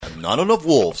not enough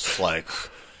wolves. Like,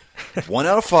 1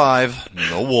 out of 5,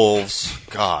 no wolves.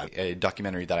 God. A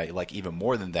documentary that I like even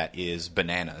more than that is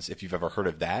Bananas, if you've ever heard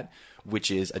of that,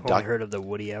 which is a I heard of the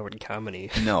Woody Allen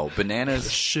comedy. No, Bananas. The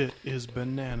shit is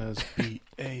bananas.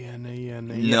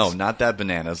 B-A-N-A-N-A-S. No, not that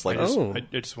Bananas. Like, I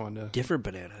just wanted to... Different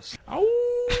bananas.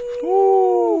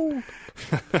 Ooh.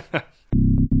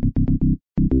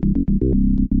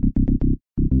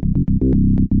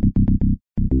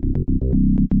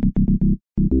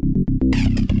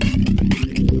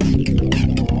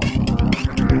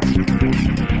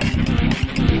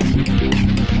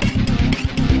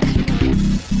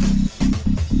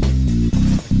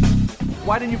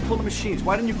 Why didn't you pull the machines?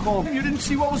 Why didn't you call them? You didn't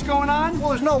see what was going on?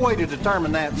 Well, there's no way to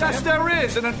determine that. Yes, there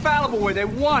is. An infallible way. They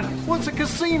won. Well, it's a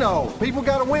casino. People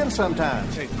got to win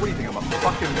sometimes. Hey, what do you think? I'm a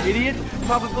fucking idiot?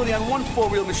 Probability on one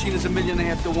four-wheel machine is 1.5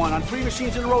 million to 1. On 3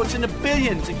 machines in a row, it's in the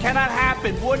billions. It cannot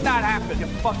happen. Would not happen. You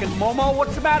fucking Momo.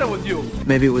 What's the matter with you?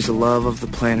 Maybe it was the love of the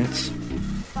planets.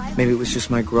 Maybe it was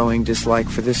just my growing dislike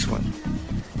for this one.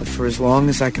 But for as long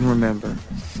as I can remember,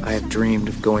 I have dreamed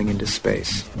of going into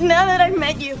space. Now that I've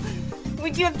met you,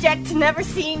 would you object to never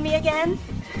seeing me again?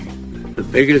 The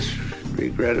biggest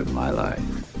regret of my life,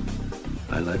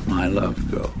 I let my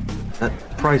love go.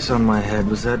 That price on my head,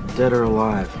 was that dead or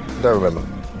alive? Don't remember.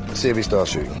 Let's see if he starts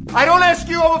shooting. I don't ask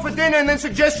you over for dinner and then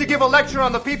suggest you give a lecture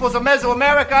on the peoples of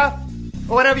Mesoamerica,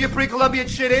 or whatever your pre-Columbian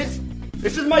shit is.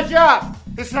 This is my job.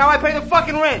 This is how I pay the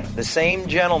fucking rent. The same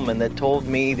gentleman that told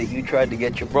me that you tried to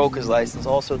get your broker's license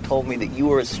also told me that you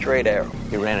were a straight arrow.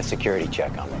 He ran a security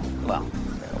check on me. Well,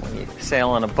 when you sail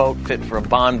on a boat fit for a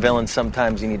Bond villain,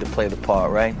 sometimes you need to play the part,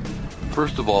 right?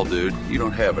 First of all, dude, you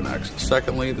don't have an accent.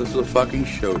 Secondly, this is a fucking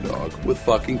show dog with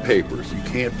fucking papers. You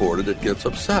can't board it, it gets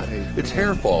upset. Its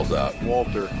hair falls out.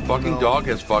 Walter. Fucking dog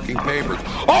has fucking papers.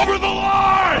 Over the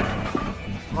line!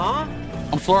 Huh?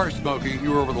 I'm sorry, Smokey.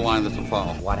 You were over the line. That's a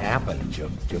foul. What happened? Did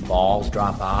your balls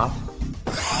drop off?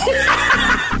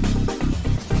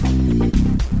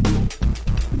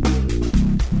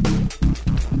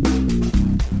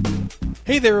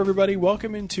 Hey there, everybody.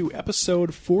 Welcome into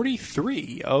episode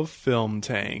 43 of Film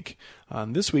Tank.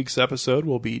 On this week's episode,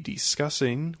 we'll be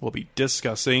discussing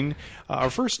our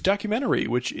first documentary,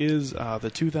 which is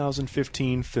the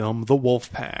 2015 film The Wolf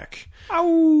Pack.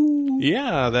 Ow!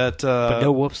 Yeah, that... but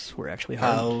no wolves were actually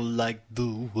harmed. How like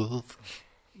the wolf.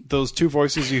 Those two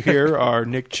voices you hear are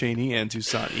Nick Cheney and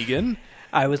Toussaint Egan.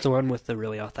 I was the one with the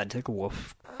really authentic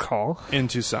wolf call. And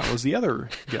Toussaint was the other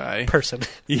guy. Person.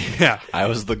 Yeah. I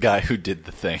was the guy who did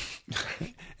the thing.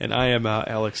 And I am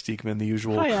Alex Diekman, the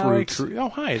usual hi, crew. Alex. Oh,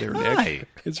 hi there, Nick. Hi.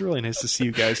 It's really nice to see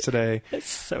you guys today. It's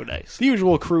so nice. The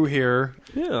usual crew here.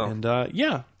 Yeah. And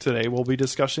today we'll be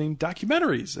discussing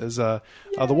documentaries. As the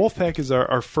Wolfpack is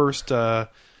our first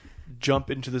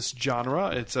jump into this genre.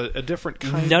 It's a different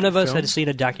kind None of us film. had seen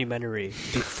a documentary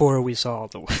before we saw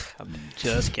the wolf. I'm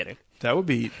just kidding. That'd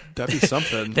be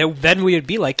something. Then we would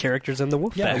be like characters in the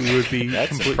Wolfpack. Yeah, we would be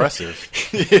impressive.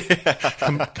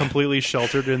 Completely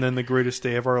sheltered, and then the greatest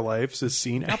day of our lives is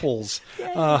seeing apples.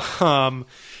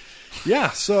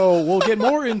 So we'll get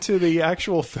more into the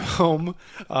actual film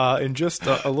in just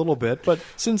a little bit. But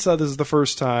since this is the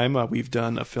first time we've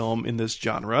done a film in this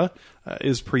genre,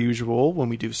 is per usual, when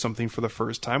we do something for the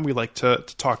first time, we like to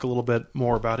talk a little bit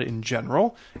more about it in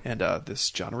general. And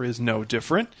this genre is no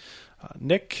different.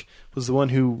 Nick was the one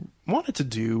who wanted to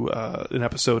do an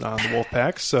episode on the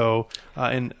Wolfpack. So,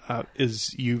 but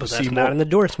that's not an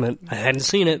endorsement. I hadn't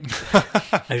seen it.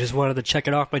 I just wanted to check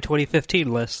it off my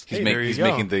 2015 list. He's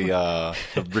making the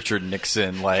Richard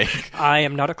Nixon, like... I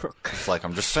am not a crook. It's like,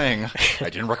 I'm just saying, I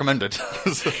didn't recommend it.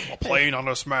 A plain,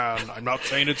 honest man. I'm not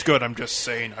saying it's good. I'm just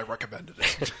saying I recommended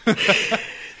it.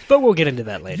 But we'll get into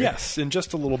that later. Yes, in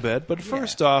just a little bit. But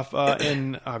first off,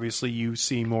 and obviously you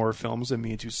see more films than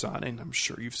me and Toussaint, and I'm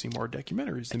sure you've seen more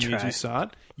documentaries than me and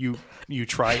Toussaint. You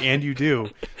try and you do.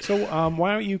 So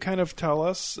why don't you kind of tell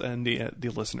us and the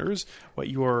listeners what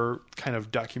your kind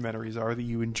of documentaries are that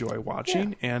you enjoy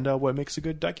watching and what makes a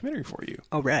good documentary for you?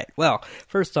 All right. Well,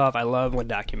 first off, I love when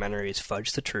documentaries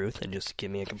fudge the truth and just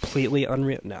give me a completely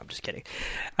unreal... No, I'm just kidding.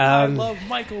 I love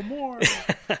Michael Moore.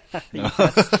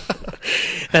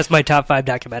 That's my top 5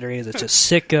 documentaries. It's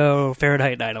just Sicko,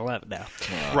 Fahrenheit 9/11 now.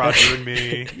 Roger and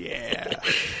Me. Yeah.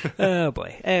 Oh,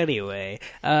 boy. Anyway,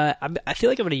 I feel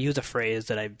like I'm going to use a phrase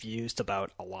that I've used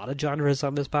about a lot of genres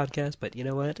on this podcast, but you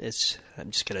know what?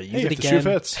 I'm just going to use it again. The shoe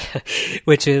fits.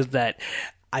 Which is that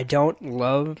I don't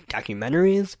love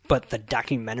documentaries, but the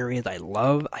documentaries I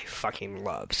love, I fucking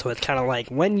love. So it's kind of like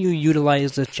when you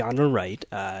utilize this genre right,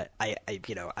 I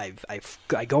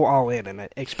go all in, and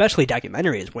especially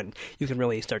documentaries when you can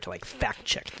really start to like fact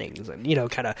check things and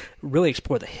kind of really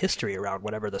explore the history around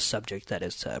whatever the subject that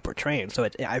is portraying. So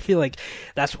I feel like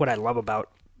that's what I love about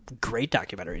great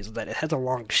documentaries, is that it has a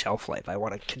long shelf life. I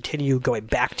want to continue going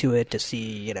back to it to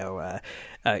see,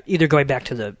 either going back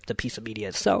to the piece of media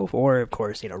itself, or of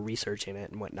course, researching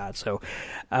it and whatnot. So,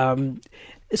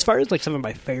 as far as like some of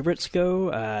my favorites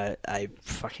go, I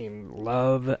fucking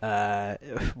love.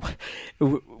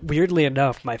 Weirdly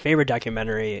enough, my favorite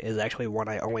documentary is actually one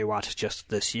I only watched just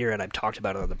this year, and I've talked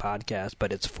about it on the podcast.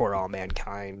 But it's For All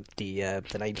Mankind, the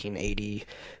 1980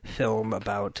 film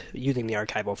about using the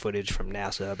archival footage from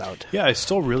NASA. Yeah, I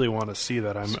still really want to see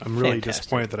that. I'm really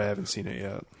disappointed that I haven't seen it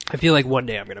yet. I feel like one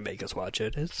day I'm going to make us watch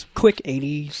it. It's quick,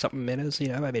 80-something minutes,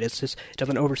 I mean, it's just, it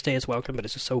doesn't overstay its welcome, but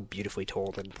it's just so beautifully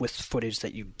told, and with footage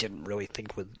that you didn't really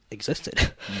think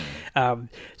existed. So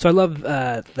I love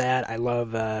that. I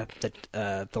love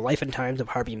the Life and Times of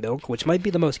Harvey Milk, which might be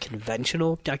the most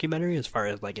conventional documentary as far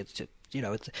as, like, it's just,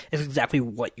 it's exactly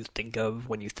what you think of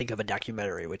when you think of a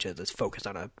documentary, which is it's focused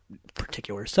on a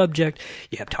particular subject.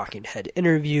 You have talking head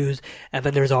interviews, and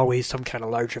then there's always some kind of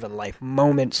larger-than-life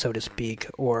moment, so to speak,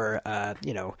 or,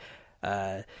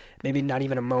 maybe not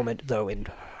even a moment, though in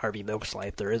Harvey Milk's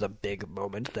life there is a big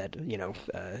moment that,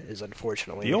 is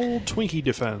unfortunately... The old Twinkie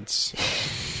defense.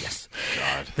 Yes.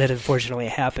 God. That unfortunately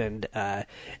happened,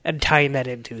 and tying that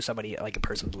into somebody, like a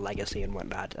person's legacy and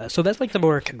whatnot. So that's like the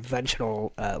more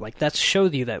conventional, that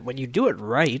shows you that when you do it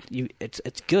right,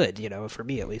 it's good, for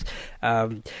me at least.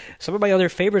 Some of my other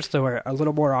favorites, though, are a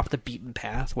little more off the beaten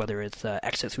path, whether it's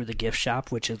Exit Through the Gift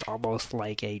Shop, which is almost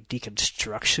like a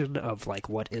deconstruction of like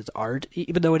what is art,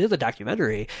 even though it is a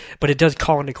documentary, but it does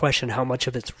call into question how much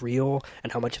of it's real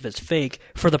and how much of it's fake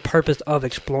for the purpose of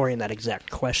exploring that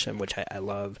exact question, which I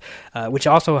love. Which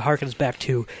also harkens back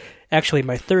to actually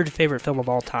my third favorite film of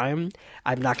all time.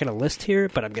 I'm not going to list here,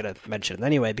 but I'm going to mention it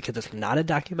anyway because it's not a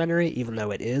documentary, even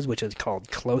though it is, which is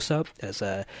called Close Up. It's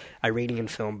an Iranian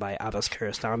film by Abbas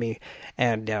Kiarostami.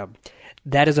 And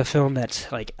that is a film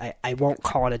that's, like, I won't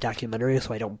call it a documentary,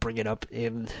 so I don't bring it up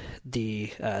in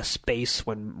the space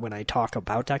when I talk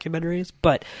about documentaries,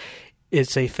 but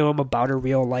it's a film about a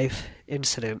real-life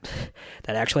incident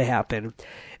that actually happened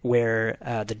where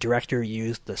the director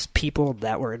used the people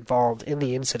that were involved in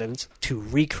the incident to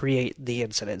recreate the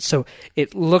incident. So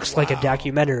it looks like a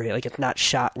documentary, like it's not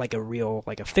shot like a real,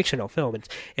 like a fictional film.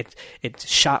 It's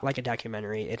shot like a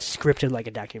documentary. It's scripted like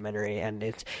a documentary,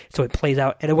 and so it plays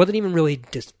out. And it wasn't even really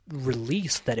just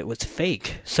released that it was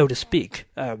fake, so to speak,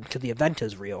 because the event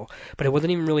is real. But it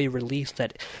wasn't even really released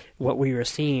that what we were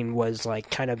seeing was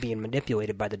like kind of being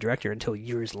manipulated by the director until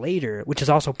years later, which is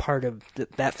also part of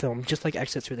that film, just like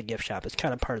Exit Through the Gift Shop. It's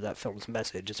kind of part of that film's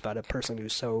message. It's about a person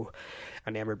who's so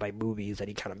enamored by movies that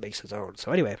he kind of makes his own.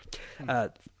 So anyway,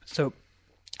 so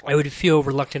I would feel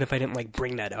reluctant if I didn't like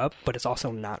bring that up, but it's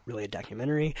also not really a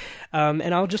documentary.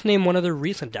 And I'll just name one other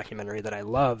recent documentary that I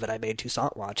love that I made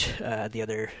Toussaint watch the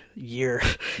other year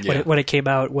when it came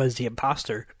out was The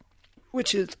Imposter,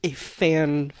 which is a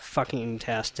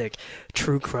fan-fucking-tastic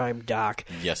true crime doc.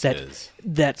 Yes, it is.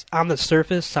 That on the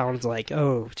surface sounds like,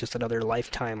 just another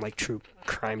Lifetime, like, true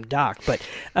crime doc. But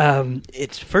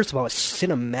it's, first of all, it's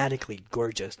cinematically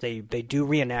gorgeous. They do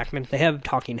reenactment. They have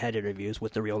talking head interviews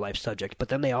with the real-life subject, but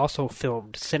then they also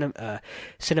filmed cinematic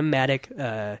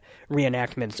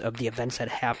reenactments of the events that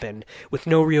happened with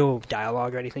no real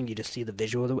dialogue or anything. You just see the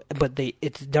visual. But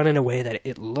it's done in a way that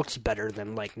it looks better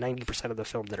than, like, 90% of the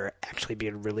films that are actually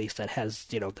being released that has,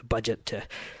 the budget to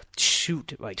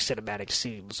shoot, like, cinematic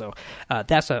scenes. So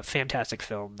that's a fantastic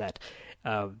film that...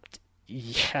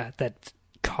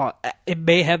 it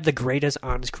may have the greatest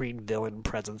on-screen villain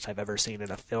presence I've ever seen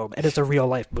in a film, and it's a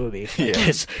real-life movie. Yeah.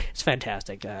 It's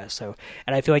fantastic. And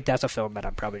I feel like that's a film that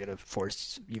I'm probably going to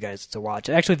force you guys to watch.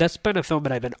 Actually, that's been a film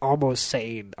that I've been almost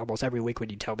saying almost every week when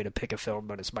you tell me to pick a film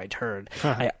when it's my turn.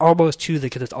 I almost choose it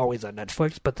because it's always on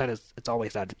Netflix, but then it's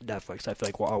always on Netflix. I feel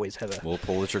like we'll always have we'll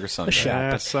pull the trigger someday.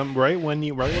 Yeah, right when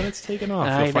it's taken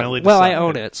off, you'll finally decide. Well, I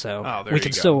own it, so we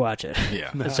can still watch it.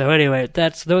 Yeah. So anyway,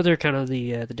 those are kind of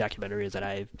the documentaries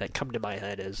that come to my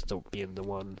head as being the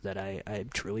ones that I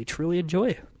truly, truly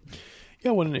enjoy.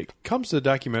 Yeah, when it comes to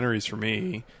documentaries for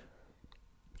me,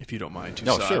 if you don't mind,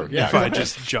 no, sure. Yeah, if I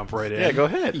just jump right in. Yeah, go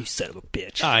ahead. You son of a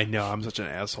bitch. I know, I'm such an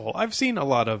asshole. I've seen a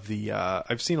lot of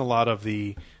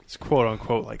the quote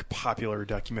unquote like popular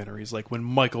documentaries, like when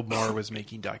Michael Moore was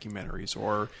making documentaries,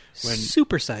 or when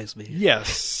Super Size Me.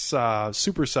 Yes,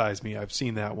 Super Size Me. I've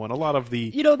seen that one. A lot of the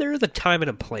There is a time and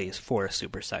a place for a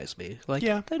Super Size Me.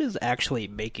 That is actually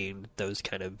making those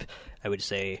kind of, I would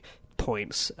say,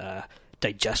 points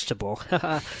digestible for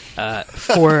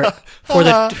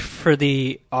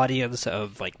the audience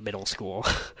of like middle school.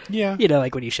 Yeah,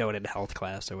 like when you show it in health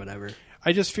class or whatever.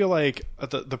 I just feel like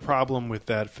the problem with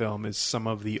that film is some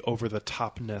of the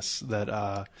over-the-topness that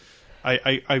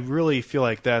I really feel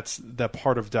like that's the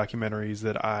part of documentaries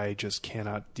that I just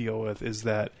cannot deal with, is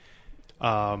that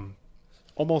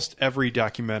almost every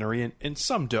documentary, and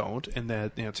some don't, and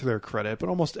that to their credit, but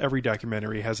almost every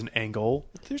documentary has an angle.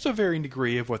 There's a varying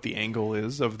degree of what the angle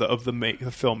is of the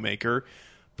filmmaker,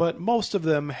 but most of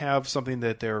them have something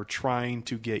that they're trying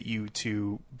to get you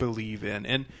to believe in.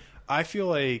 And I feel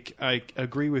like I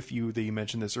agree with you that you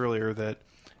mentioned this earlier, that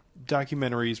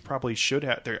documentaries probably should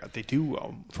have, they do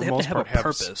for most part have a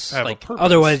purpose.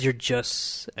 Otherwise you're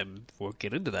just, and we'll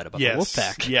get into that about the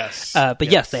Wolfpack. Yes.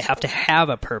 Yes, they have to have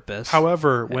a purpose.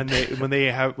 However, when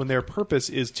their purpose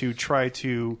is to try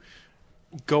to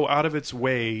go out of its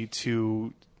way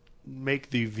to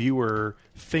make the viewer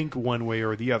think one way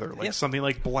or the other, like something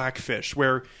like Blackfish,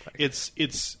 where it's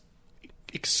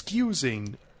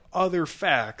excusing other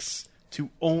facts to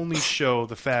only show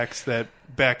the facts that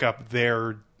back up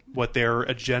what their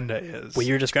agenda is. Well,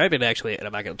 you're describing, actually, and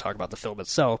I'm not going to talk about the film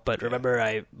itself, but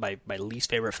remember my least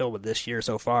favorite film of this year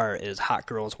so far is Hot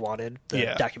Girls Wanted,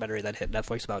 the documentary that hit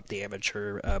Netflix about the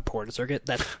amateur porn circuit.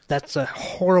 That's a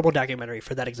horrible documentary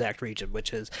for that exact region,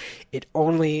 which is it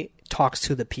only talks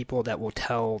to the people that will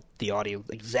tell the audience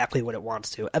exactly what it wants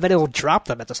to, and then it will drop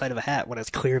them at the side of a hat when it's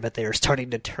clear that they are starting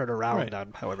to turn around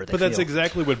on however they feel. But that's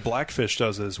exactly what Blackfish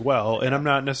does as well, and I'm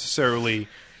not necessarily...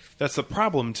 That's the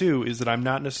problem, too, is that I'm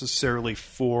not necessarily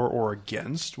for or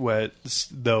against what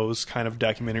those kind of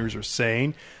documentaries are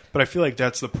saying, but I feel like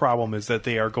that's the problem, is that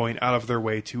they are going out of their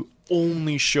way to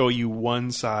only show you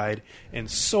one side, and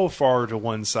so far to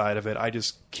one side of it, I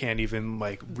just can't even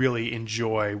really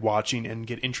enjoy watching and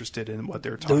get interested in what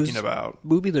they're talking about.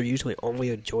 Movies are usually only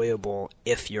enjoyable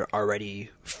if you're already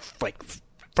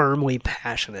firmly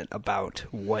passionate about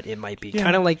what it might be.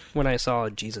 Kind of like when I saw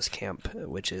Jesus Camp,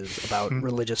 which is about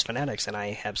religious fanatics, and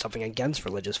I have something against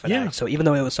religious fanatics. So even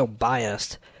though it was so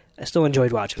biased, I still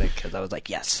enjoyed watching it because I was like,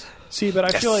 yes. See, but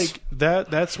I feel like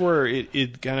that's where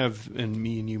it kind of, and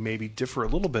me and you maybe differ a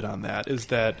little bit on that, is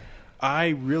that I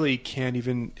really can't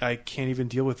even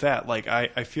deal with that. Like,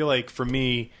 I feel like for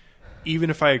me, even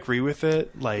if I agree with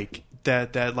it, like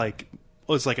that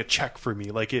was like a check for me.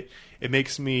 Like it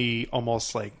makes me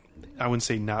almost like, I wouldn't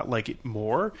say not like it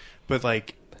more, but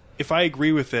like if I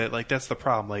agree with it, like that's the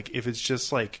problem. Like if it's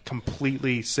just like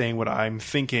completely saying what I'm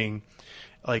thinking,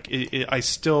 like I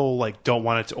still like don't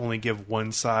want it to only give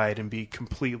one side and be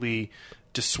completely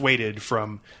dissuaded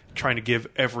from trying to give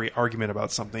every argument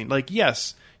about something. Like,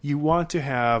 yes, you want to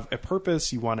have a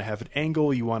purpose, you want to have an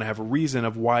angle, you want to have a reason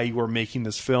of why you are making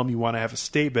this film, you want to have a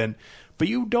statement, but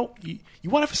you want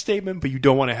to have a statement, but you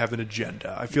don't want to have an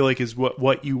agenda. I feel like is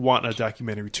what you want a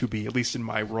documentary to be, at least in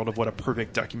my world of what a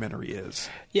perfect documentary is.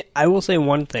 Yeah, I will say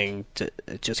one thing,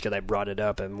 just because I brought it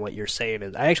up, and what you're saying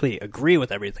is, I actually agree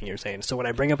with everything you're saying. So when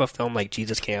I bring up a film like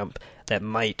Jesus Camp that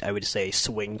might, I would say,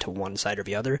 swing to one side or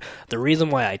the other, the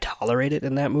reason why I tolerate it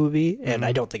in that movie, and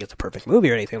I don't think it's a perfect movie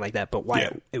or anything like that, but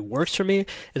why it works for me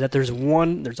is that there's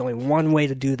only one way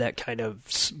to do that kind of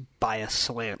bias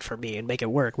slant for me and make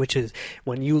it work, which is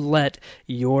when you let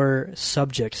your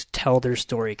subjects tell their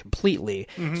story completely.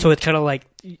 So it's kind of like,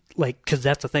 because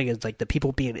that's the thing, is like the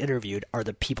people being interviewed are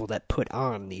the people that put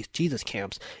on these Jesus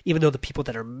camps, even though the people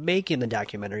that are making the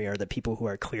documentary are the people who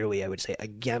are clearly, I would say,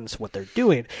 against what they're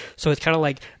doing. So it's kind of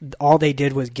like all they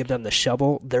did was give them the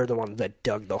shovel. They're the ones that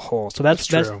dug the hole. So that's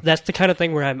the kind of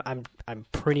thing where I'm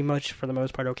pretty much, for the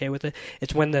most part, okay with it.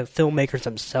 It's when the filmmakers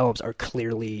themselves are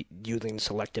clearly using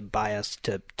selective bias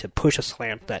to push a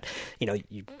slant that,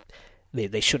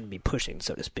 they shouldn't be pushing,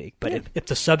 so to speak. But if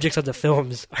the subjects of the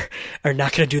films are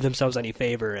not going to do themselves any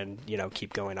favor and,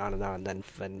 keep going on and on,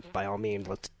 then by all means,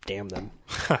 let's damn them.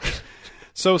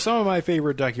 So some of my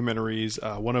favorite documentaries,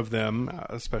 one of them,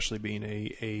 especially being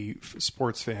a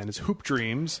sports fan, is Hoop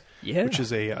Dreams, which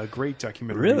is a great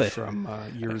documentary from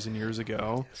years and years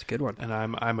ago. It's a good one. And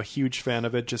I'm a huge fan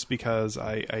of it just because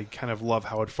I kind of love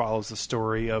how it follows the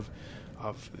story of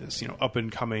this,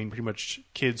 up-and-coming, pretty much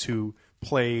kids who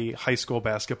play high school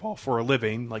basketball for a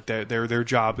living. Like their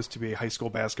job is to be a high school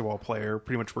basketball player,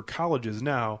 pretty much where college is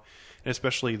now, and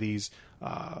especially these,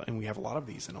 and we have a lot of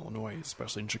these in Illinois,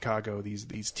 especially in Chicago.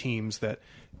 These teams that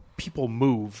people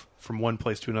move from one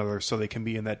place to another so they can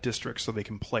be in that district so they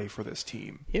can play for this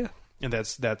team. Yeah. And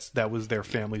that was their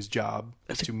family's job,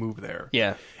 is to move there.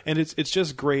 Yeah. And it's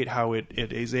just great how it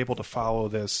is able to follow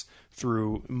this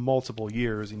through multiple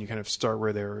years, and you kind of start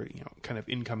where they're, kind of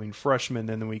incoming freshmen,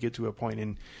 and then we get to a point,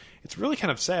 and it's really kind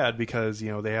of sad because,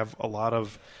 they have a lot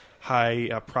of high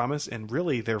promise, and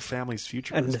really their family's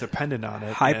future is dependent on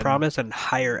it. High promise and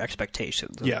higher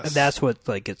expectations. Yes. And that's what,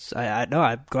 it's,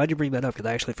 I'm glad you bring that up because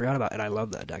I actually forgot about it, and I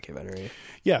love that documentary.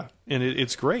 Yeah, and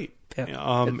it's great.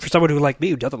 Yeah. For someone who like me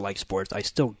who doesn't like sports, I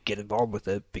still get involved with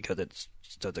it because it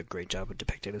does a great job of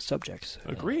depicting its subjects.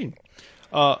 Agreed.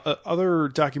 Other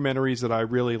documentaries that I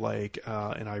really like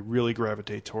and I really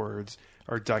gravitate towards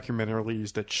are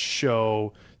documentaries that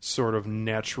show sort of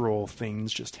natural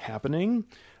things just happening.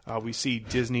 We see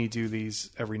Disney do these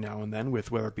every now and then with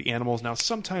whether it be animals. Now,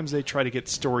 sometimes they try to get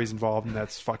stories involved, and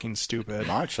that's fucking stupid.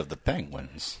 March of the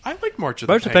Penguins. I like March of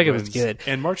the Penguins. March of the Penguins was good.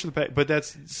 And March of the Penguins, but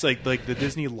it's like the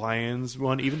Disney Lions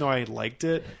one, even though I liked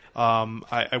it,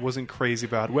 I wasn't crazy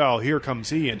about, well, here comes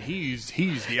he, and he's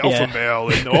the alpha male,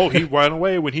 and he ran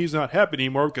away when he's not happy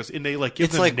anymore, and they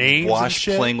give them names Wash and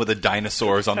shit. playing with the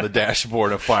dinosaurs on the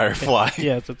dashboard of Firefly.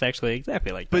 Yes, it's actually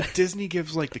exactly like that. But Disney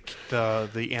gives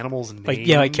the animals names.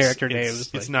 Like character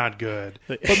names. It's not good.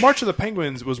 But March of the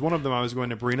Penguins was one of them I was going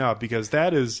to bring up because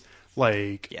that is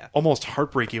almost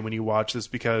heartbreaking when you watch this,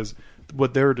 because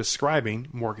what they're describing,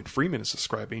 Morgan Freeman is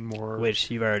describing more. Which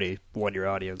you've already won your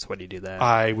audience when you do that.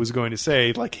 I was going to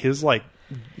say, his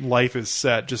life is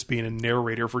set just being a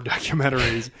narrator for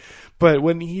documentaries. But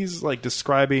when he's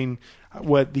describing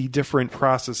what the different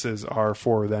processes are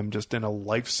for them just in a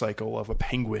life cycle of a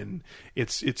penguin,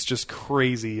 it's just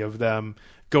crazy of them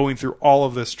going through all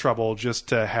of this trouble just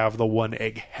to have the one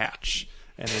egg hatch.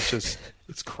 And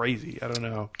it's crazy. I don't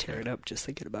know. Tear it up just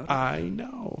thinking about it. I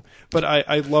know. But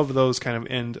I love those kind of,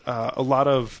 and a lot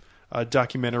of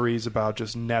documentaries about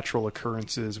just natural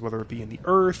occurrences, whether it be in the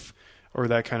earth or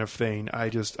that kind of thing. I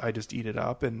just eat it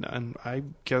up. And I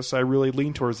guess I really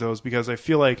lean towards those because I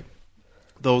feel like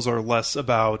those are less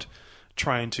about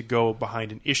trying to go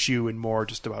behind an issue and more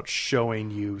just about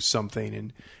showing you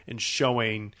something and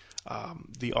showing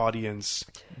the audience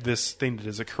this thing that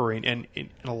is occurring, and in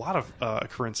a lot of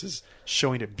occurrences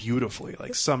showing it beautifully,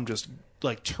 some just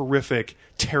terrific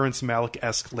Terrence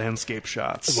Malick-esque landscape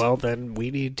shots. Well, then we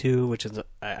need to, which is,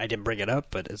 I didn't bring it up,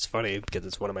 but it's funny because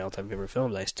it's one of my all-time favorite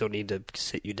films. I still need to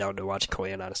sit you down to watch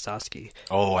Koyaanisqatsi.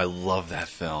 Oh, I love that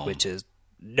film. Which is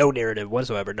no narrative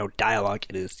whatsoever, no dialogue.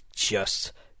 It is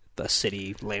just the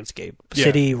city landscape,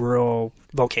 city, rural,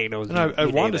 volcanoes. And I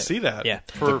wanted to see that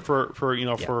for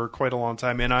for quite a long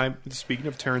time. And speaking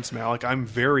of Terrence Malick, I'm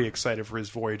very excited for his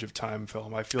Voyage of Time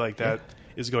film. I feel like that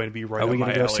is going to be right up my alley. Are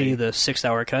we going to go see the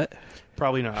 6-hour cut?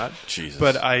 Probably not. Jesus.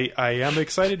 But I am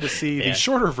excited to see the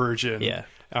shorter version. Yeah.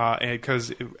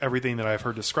 Because everything that I've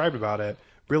heard described about it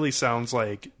really sounds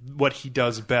like what he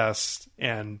does best,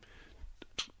 and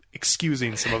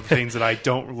excusing some of the things that I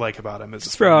don't like about him as a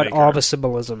filmmaker. Throw out all the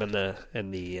symbolism and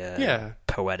the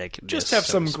poetic. Just have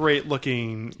some great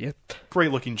looking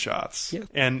shots,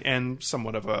 and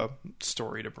somewhat of a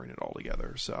story to bring it all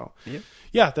together. So,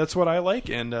 that's what I like,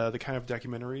 and the kind of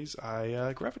documentaries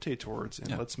I gravitate towards.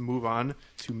 And let's move on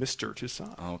to Mr.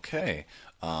 Toussaint. Okay,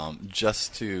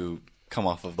 just to come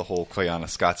off of the whole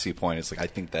Koyaanisqatsi point, it's I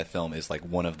think that film is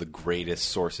one of the greatest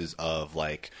sources of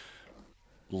late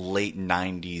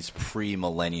 90s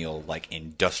pre-millennial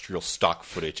industrial stock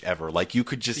footage ever. You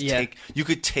could just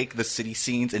take the city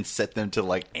scenes and set them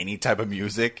to any type of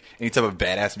music, any type of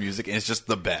badass music, and it's just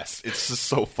the best. It's just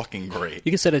so fucking great.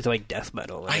 You can set it to death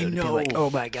metal. I know. Be oh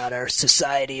my god, our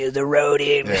society is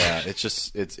eroding. Yeah,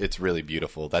 it's really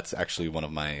beautiful. That's actually one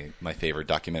of my favorite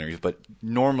documentaries. But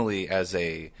normally as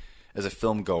a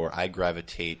film goer, I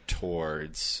gravitate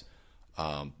towards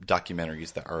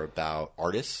documentaries that are about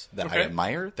artists that I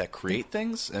admire, that create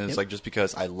things. And it's just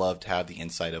because I love to have the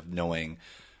insight of knowing,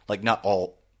 not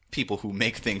all people who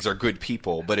make things are good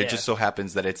people, but it just so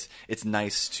happens that it's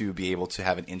nice to be able to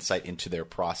have an insight into their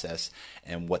process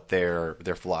and what their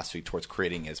philosophy towards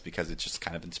creating is, because it's just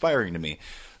kind of inspiring to me.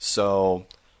 So,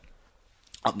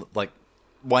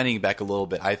 winding back a little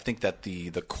bit, I think that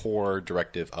the core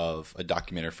directive of a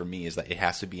documentary for me is that it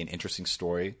has to be an interesting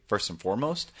story first and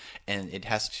foremost, and it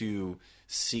has to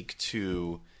seek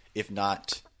to, if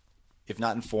not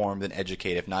inform, then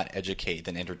educate; if not educate,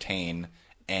 then entertain;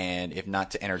 and if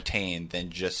not to entertain, then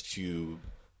just to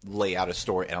lay out a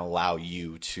story and allow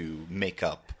you to make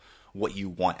up what you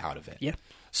want out of it. Yeah.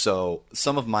 So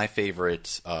some of my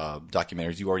favorite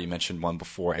documentaries, you already mentioned one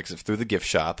before, Exit Through the Gift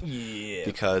Shop. Yeah.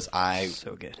 Because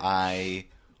so good. I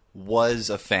was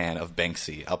a fan of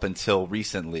Banksy up until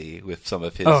recently with some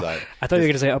of his. I thought you were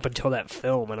going to say up until that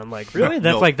film, and I'm like, really?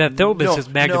 That's that film is his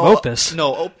magnum opus.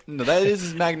 No, that is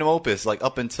his magnum opus. Like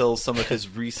up until some of his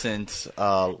recent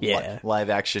live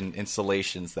action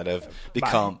installations that have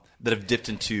that have dipped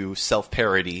into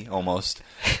self-parody almost.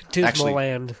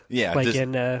 Disneyland. Yeah,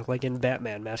 like in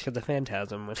Batman, Mask of the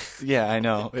Phantasm. Yeah, I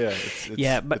know.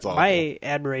 Yeah, but my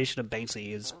admiration of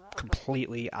Banksy is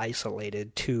completely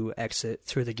isolated to Exit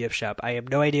Through the Gift Shop. I have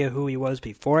no idea who he was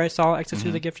before I saw Exit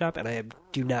Through the Gift Shop, and I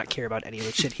do not care about any of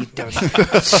the shit he's done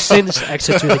since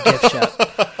Exit Through the Gift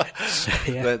Shop.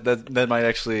 So, yeah. That might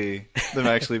actually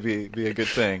be a good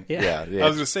thing. Yeah. I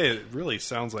was going to say, it really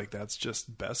sounds like that's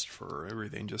just best for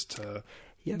everything, just to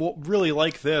really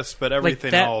like this, but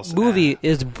everything else. That movie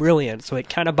is brilliant, so it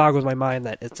kind of boggles my mind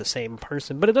that it's the same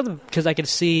person, but it doesn't, because I can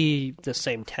see the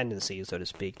same tendencies, so to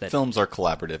speak. That films are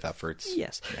collaborative efforts.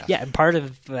 Yes. Yeah, and part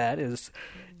of that is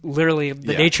literally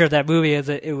the nature of that movie is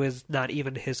that it was not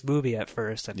even his movie at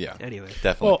first. And anyway,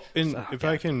 definitely. Well, if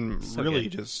I can really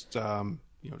just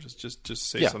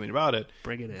say something about it.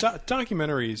 Bring it in.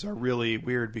 Documentaries are really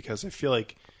weird because I feel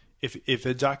like if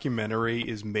a documentary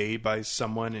is made by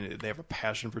someone and they have a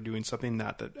passion for doing something,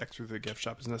 not that Exit Through the Gift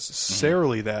Shop is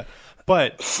necessarily that,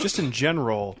 but just in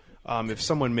general, if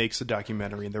someone makes a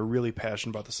documentary and they're really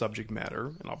passionate about the subject matter,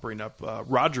 and I'll bring up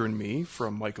Roger and Me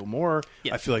from Michael Moore,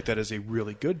 I feel like that is a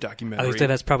really good documentary. I would say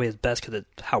that's probably his best because of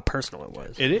how personal it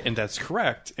was. And that's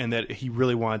correct, and that he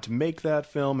really wanted to make that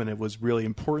film, and it was really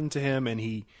important to him, and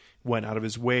he went out of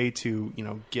his way to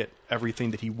get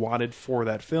everything that he wanted for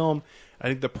that film. I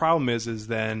think the problem is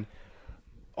then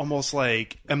almost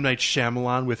like M. Night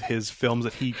Shyamalan with his films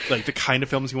that he like the kind of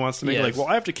films he wants to make. Yes. Like, well,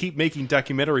 I have to keep making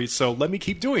documentaries, so let me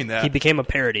keep doing that. He became a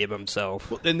parody of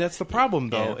himself. Well, and that's the problem,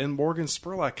 though. And Morgan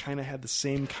Spurlock kind of had the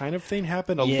same kind of thing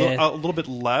happen, a little bit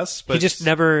less. But he just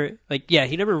never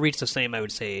he never reached the same, I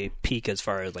would say, peak as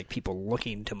far as like people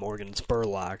looking to Morgan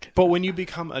Spurlock. But when you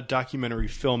become a documentary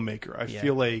filmmaker, I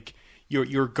feel like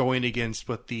you're going against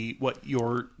what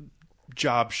your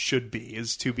job should be,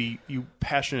 is to be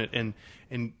passionate and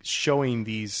showing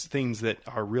these things that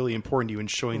are really important to you and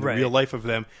showing the real life of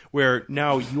them, where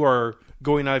now you are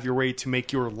going out of your way to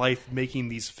make your life making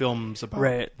these films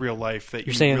about real life that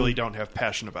you really don't have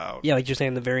passion about. Yeah, like you're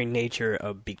saying, the very nature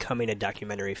of becoming a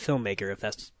documentary filmmaker, if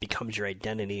that becomes your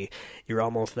identity, you're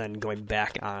almost then going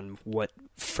back on what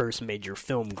first made your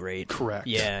film great. Correct.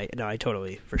 Yeah, no, I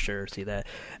totally, for sure, see that.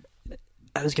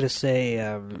 I was going to say...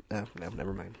 no,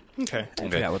 never mind. Okay. I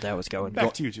forgot what that was going.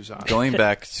 Back to you, Tucson. Going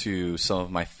back to some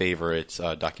of my favorite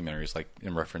documentaries, like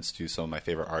in reference to some of my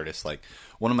favorite artists, like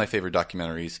one of my favorite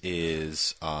documentaries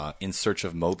is In Search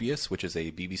of Mobius, which is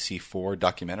a BBC4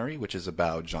 documentary, which is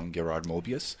about Jean-Gérard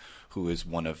Mobius, who is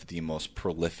one of the most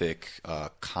prolific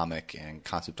comic and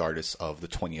concept artists of the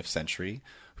 20th century,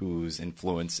 who's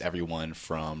influenced everyone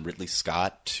from Ridley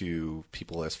Scott to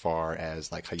people as far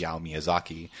as like Hayao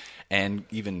Miyazaki, and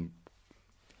even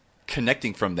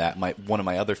connecting from that, one of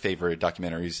my other favorite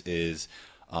documentaries is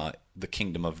The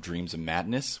Kingdom of Dreams and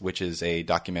Madness, which is a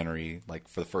documentary like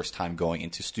for the first time going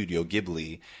into Studio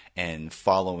Ghibli and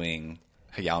following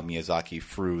Hayao Miyazaki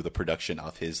through the production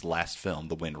of his last film,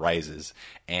 The Wind Rises,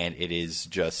 and it is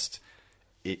just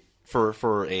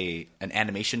for an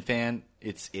animation fan,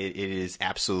 it is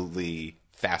absolutely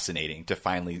fascinating to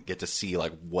finally get to see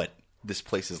like what this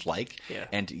place is like,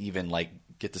 and to even like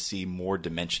get to see more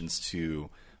dimensions to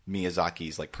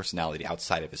Miyazaki's like personality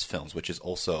outside of his films, which is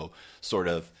also sort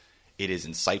of, it is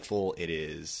insightful, it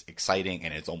is exciting,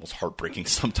 and it's almost heartbreaking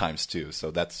sometimes too.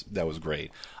 So that was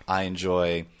great. I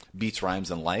enjoy Beats, Rhymes,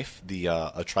 and Life, the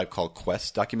A Tribe Called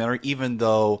Quest documentary, even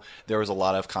though there was a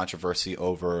lot of controversy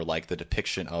over like the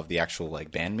depiction of the actual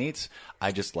like bandmates.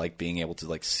 I just like being able to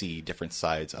like see different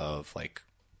sides of like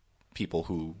people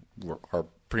who are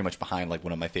pretty much behind like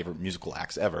one of my favorite musical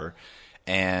acts ever.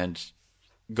 And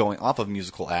going off of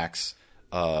musical acts,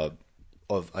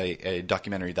 of a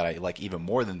documentary that I like even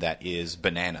more than that is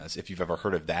Bananas, if you've ever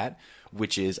heard of that,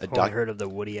 which is a I heard of the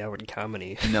Woody Allen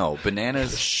comedy. No,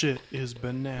 Bananas. The shit is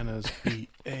Bananas.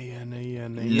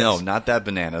 B-A-N-A-N-A. No, not that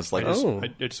Bananas. Like I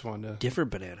just wanted to...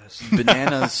 Different Bananas.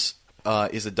 Bananas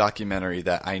is a documentary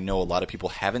that I know a lot of people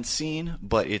haven't seen,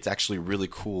 but it's actually really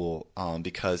cool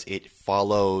because it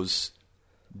follows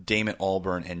Damon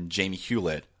Albarn and Jamie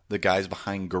Hewlett, the guys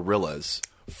behind Gorillaz,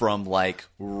 from like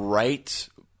right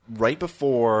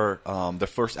before the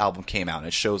first album came out. And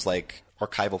it shows like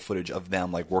archival footage of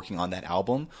them like working on that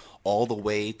album all the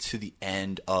way to the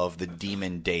end of the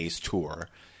Demon Days tour.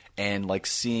 And like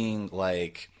seeing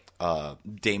like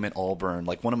Damon Albarn,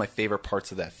 like one of my favorite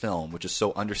parts of that film, which is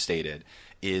so understated,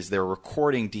 is they're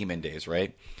recording Demon Days,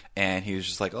 right? And he was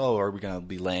just like, "Oh, are we gonna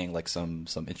be laying like some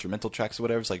instrumental tracks or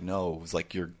whatever?" It's like, "No." It was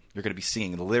like, "You're gonna be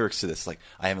singing the lyrics to this." Like,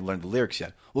 I haven't learned the lyrics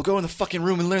yet. We'll go in the fucking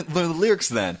room and learn the lyrics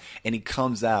then. And he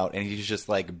comes out and he's just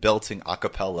like belting a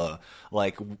cappella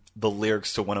like the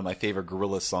lyrics to one of my favorite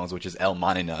Gorillaz songs, which is El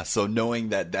Manina. So knowing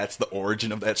that that's the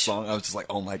origin of that song, I was just like,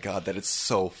 "Oh my god, that is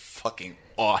so fucking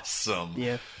awesome."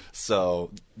 Yeah.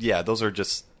 So yeah,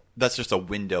 that's just a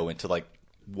window into like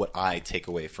what I take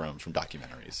away from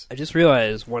documentaries. I just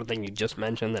realized one thing you just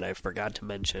mentioned that I forgot to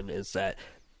mention is that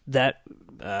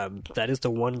is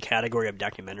the one category of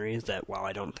documentaries that, while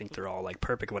I don't think they're all like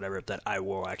perfect, whatever, that I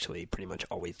will actually pretty much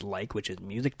always like, which is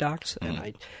music docs.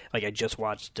 And I just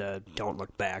watched Don't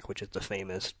Look Back, which is the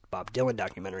famous Bob Dylan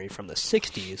documentary from the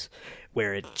 60s,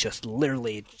 where it just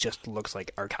literally just looks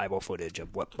like archival footage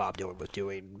of what Bob Dylan was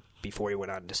doing before he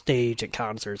went on to stage at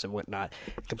concerts and whatnot.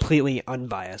 Completely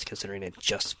unbiased, considering it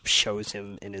just shows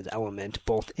him in his element,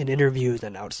 both in interviews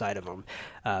and outside of them.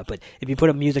 But if you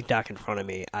put a music doc in front of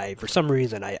me, for some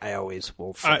reason, I always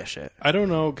will finish it. I don't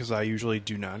know, because I usually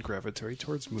do not gravitate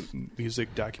towards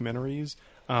music documentaries.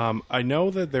 I know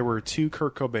that there were 2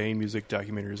 Kurt Cobain music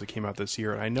documentaries that came out this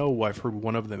year, and I know I've heard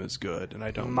one of them is good, and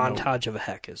I don't know. Montage of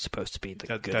Heck is supposed to be the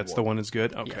good one. That's the one is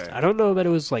good? Okay. Yes. I don't know that it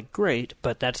was, like, great,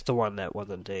 but that's the one that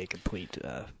wasn't a complete,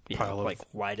 pile of... like,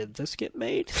 why did this get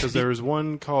made? Because there was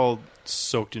one called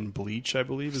Soaked in Bleach, I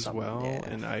believe, as well,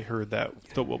 and I heard that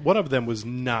one of them was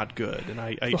not good,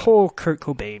 and the whole Kurt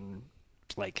Cobain,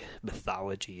 like,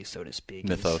 mythology, so to speak.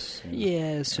 Mythos.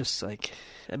 Yeah, it's just like,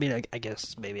 I mean, I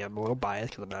guess maybe I'm a little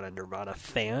biased because I'm not a Nirvana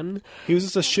fan. He was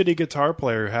just a shitty guitar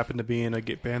player who happened to be in a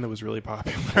band that was really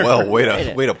popular. Well, way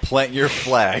to plant your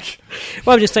flag.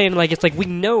 Well, I'm just saying, like, it's like we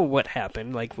know what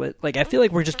happened. Like, I feel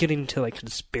like we're just getting to like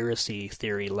conspiracy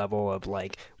theory level of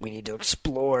like we need to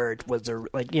explore. Was there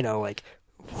like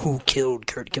who killed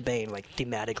Kurt Cobain? Like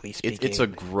thematically speaking, it's a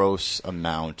gross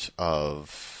amount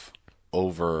of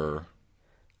over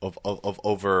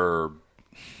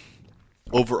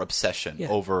obsession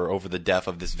over the death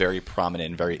of this very prominent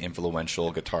and very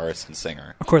influential guitarist and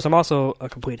singer. Of course, I'm also a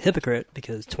complete hypocrite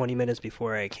because 20 minutes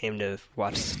before I came to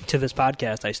this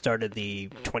podcast, I started the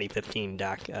 2015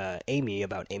 doc Amy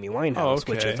about Amy Winehouse,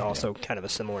 which is also kind of a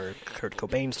similar Kurt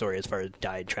Cobain story as far as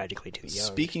died tragically too young.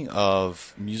 Speaking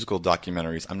of musical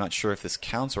documentaries, I'm not sure if this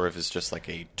counts or if it's just like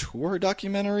a tour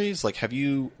documentaries. Like, have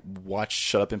you watched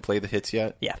Shut Up and Play the Hits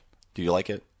yet? Yeah. Do you like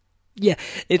it? Yeah,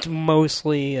 it's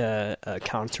mostly a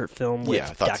concert film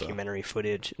with documentary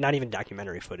footage. Not even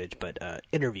documentary footage, but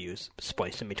interviews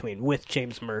spliced in between with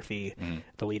James Murphy,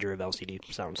 the leader of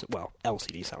LCD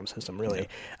Sound System, really.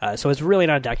 Yeah. So it's really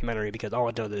not a documentary because all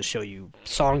it does is show you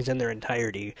songs in their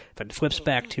entirety. But it flips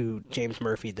back to James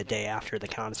Murphy the day after the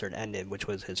concert ended, which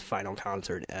was his final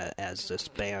concert as this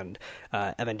band,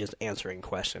 and then just answering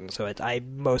questions. So I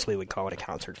mostly would call it a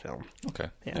concert film. Okay.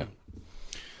 Yeah.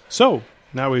 So...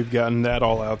 now we've gotten that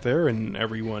all out there, and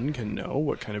everyone can know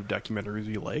what kind of documentaries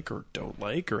we like or don't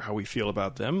like or how we feel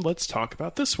about them. Let's talk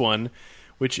about this one,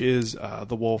 which is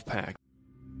The Wolf Pack.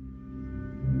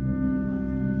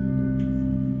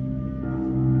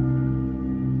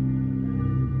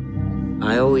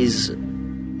 I always,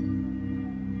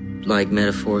 like,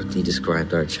 metaphorically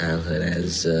described our childhood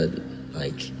as,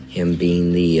 like, him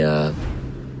being the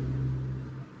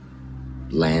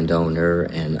landowner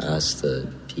and us the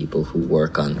people who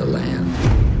work on the land.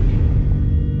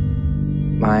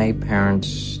 My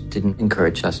parents didn't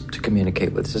encourage us to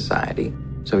communicate with society,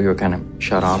 so we were kind of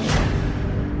shut off.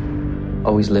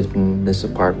 Always lived in this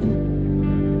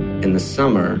apartment. In the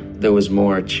summer, there was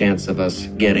more chance of us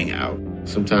getting out.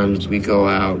 Sometimes we go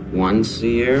out once a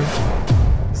year.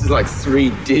 This is like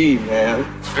 3D, man.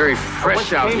 It's very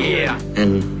fresh out here.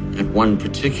 And at one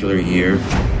particular year,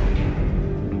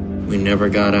 we never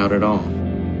got out at all.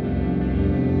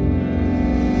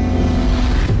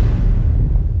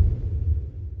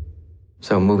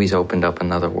 So movies opened up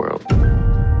another world. If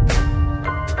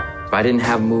I didn't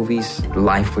have movies,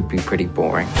 life would be pretty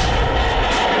boring.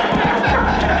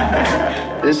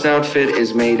 This outfit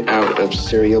is made out of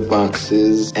cereal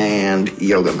boxes and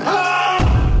yoga mats.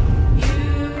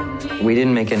 We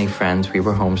didn't make any friends. We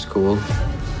were homeschooled.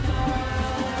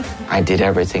 I did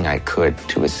everything I could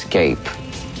to escape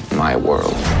my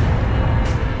world.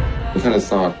 We kind of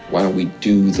thought, why don't we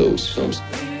do those films?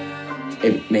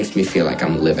 It makes me feel like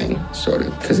I'm living, sort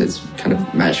of, because it's kind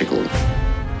of magical.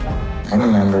 I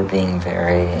remember being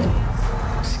very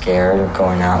scared of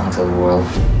going out into the world.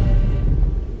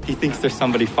 He thinks there's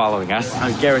somebody following us.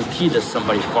 I guarantee there's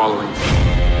somebody following.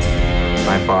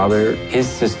 My father, his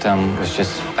system was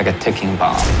just like a ticking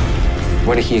bomb.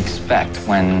 What did he expect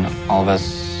when all of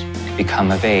us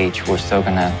become of age, we're still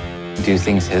gonna do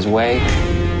things his way.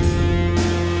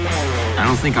 I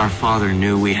don't think our father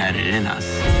knew we had it in us.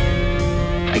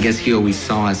 I guess he always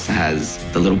saw us as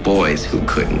the little boys who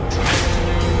couldn't.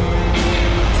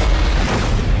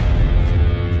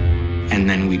 And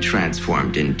then we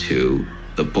transformed into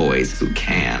the boys who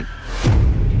can.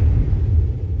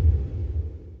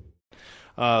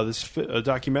 This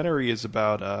documentary is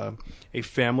about a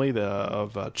family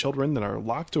of children that are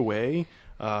locked away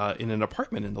in an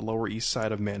apartment in the Lower East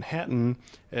Side of Manhattan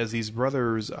as these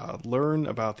brothers learn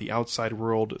about the outside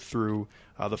world through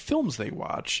the films they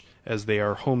watch as they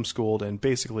are homeschooled and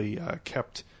basically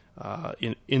kept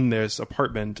in this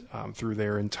apartment through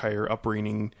their entire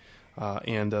upbringing.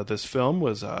 And this film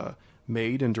was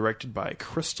made and directed by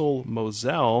Crystal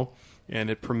Moselle, and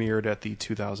it premiered at the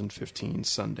 2015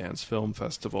 Sundance Film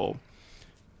Festival.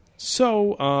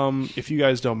 So, if you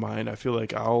guys don't mind, I feel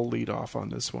like I'll lead off on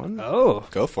this one. Oh.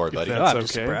 Go for it, buddy. I'm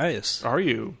surprised. Are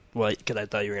you? Well, because I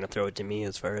thought you were going to throw it to me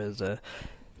as far as...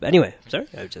 Anyway, sorry,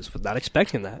 I just was not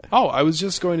expecting that. Oh, I was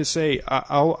just going to say,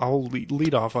 I'll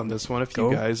lead off on this one if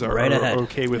you guys are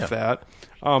okay with that.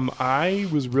 I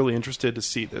was really interested to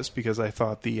see this because I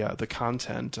thought the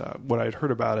content, what I'd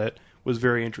heard about it, was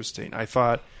very interesting. I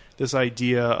thought this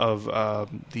idea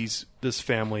of this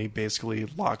family basically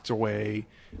locked away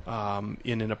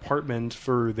in an apartment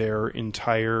for their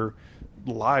entire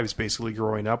lives, basically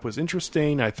growing up, was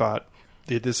interesting. I thought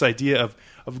this idea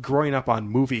of growing up on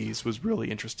movies was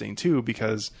really interesting too,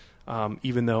 because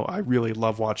even though I really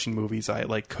love watching movies,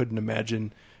 I couldn't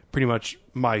imagine pretty much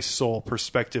my sole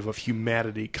perspective of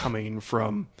humanity coming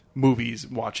from movies,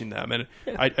 watching them. And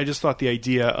I just thought the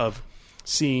idea of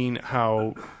seeing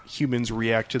how humans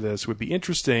react to this would be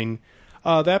interesting.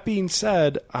 That being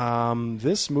said,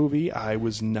 this movie I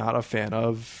was not a fan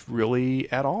of really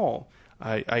at all.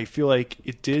 I feel like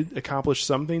it did accomplish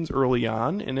some things early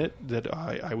on in it that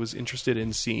I was interested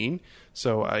in seeing.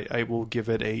 So I will give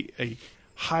it a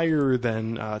higher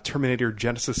than Terminator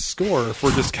Genesis score if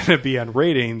we're just going to be on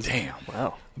ratings. Damn,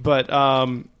 wow. But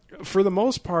for the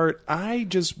most part, I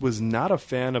just was not a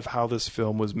fan of how this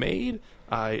film was made.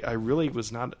 I really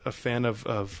was not a fan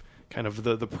of kind of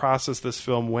the process this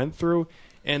film went through.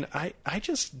 And I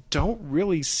just don't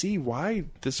really see why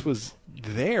this was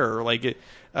there. Like,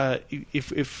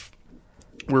 if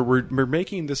we're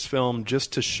making this film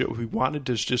just to show, we wanted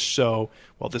to just show,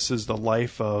 well, this is the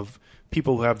life of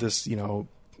people who have this,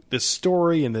 this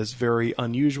story and this very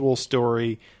unusual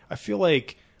story. I feel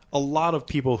like a lot of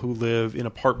people who live in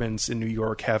apartments in New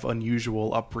York have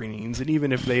unusual upbringings, and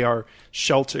even if they are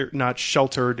not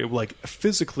sheltered, like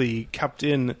physically kept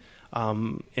in,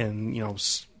 and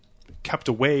kept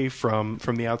away from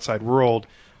the outside world,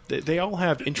 they all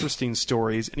have interesting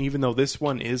stories. And even though this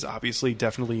one is obviously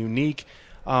definitely unique,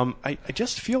 I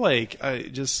just feel like I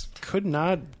just could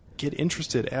not get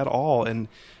interested at all, and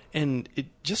it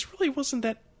just really wasn't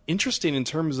that interesting in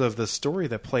terms of the story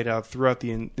that played out throughout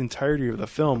the entirety of the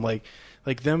film.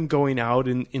 Like them going out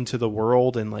into the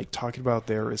world and talking about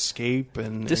their escape.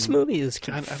 And this movie is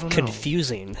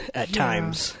confusing at Yeah.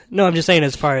 times. No, I'm just saying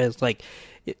as far as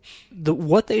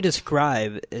what they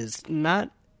describe is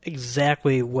not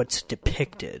exactly what's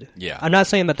depicted. Yeah. I'm not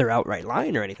saying that they're outright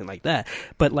lying or anything like that,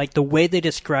 but the way they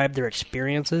describe their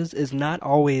experiences is not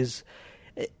always.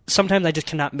 Sometimes I just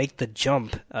cannot make the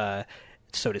jump,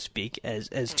 so to speak,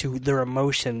 as to their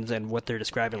emotions and what they're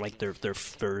describing, like their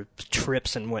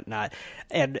trips and whatnot,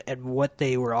 and what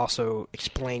they were also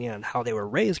explaining on how they were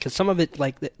raised. Because some of it,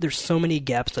 there's so many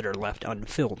gaps that are left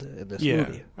unfilled in this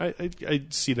movie. I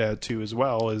see that too as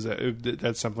well.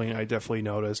 That's something I definitely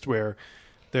noticed, where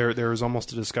there was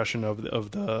almost a discussion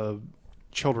of the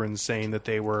children saying that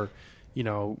they were,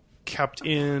 kept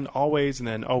in always, and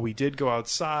then we did go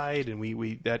outside, and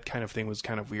we that kind of thing was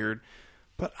kind of weird.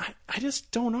 But I just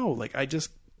don't know. I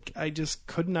just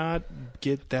could not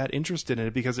get that interested in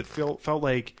it because it felt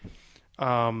like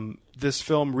this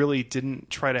film really didn't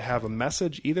try to have a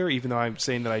message either. Even though I'm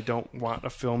saying that I don't want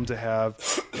a film to have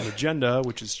an agenda,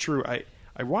 which is true.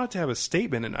 I want it to have a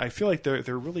statement, and I feel like there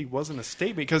really wasn't a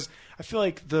statement because I feel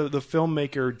like the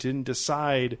filmmaker didn't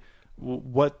decide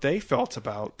what they felt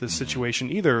about this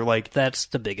situation either. That's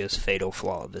the biggest fatal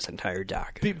flaw of this entire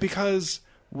doc. Because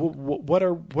what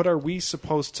are we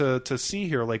supposed to see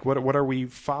here? What are we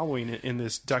following in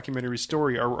this documentary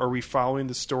story? Are we following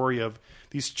the story of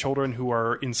these children who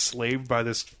are enslaved by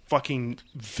this fucking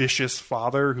vicious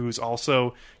father who's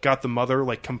also got the mother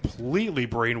completely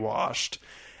brainwashed?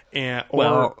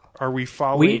 Are we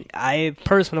following? I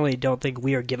personally don't think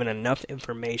we are given enough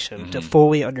information to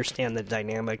fully understand the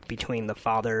dynamic between the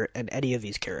father and any of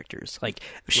these characters.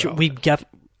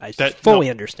 I fully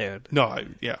understand. No,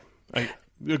 I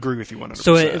agree with you 100%.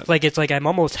 So it's like I'm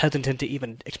almost hesitant to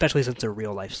even, especially since they're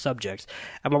real life subjects,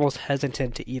 I'm almost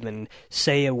hesitant to even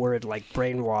say a word like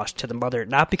brainwashed to the mother.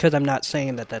 Not because I'm not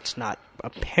saying that that's not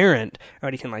apparent or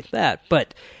anything like that,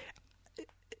 but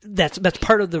that's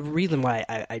part of the reason why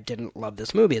I didn't love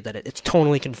this movie, that it's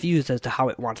tonally confused as to how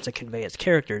it wants to convey its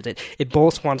characters. It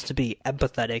both wants to be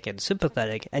empathetic and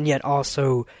sympathetic, and yet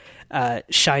also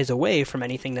shies away from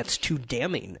anything that's too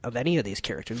damning of any of these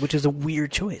characters, which is a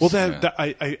weird choice. Well,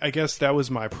 I guess that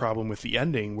was my problem with the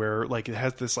ending, where like it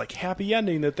has this like happy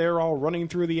ending that they're all running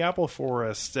through the apple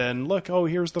forest, and look,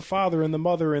 here's the father and the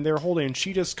mother, and they're holding. And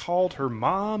she just called her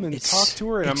mom and talked to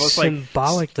her, and I'm it's just like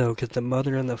symbolic though, because the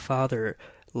mother and the father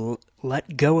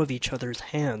let go of each other's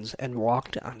hands and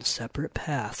walked on separate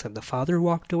paths, and the father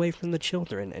walked away from the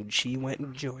children and she went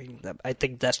and joined them. I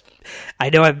think I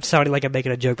know I'm sounding like I'm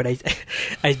making a joke, but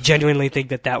I genuinely think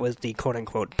that was the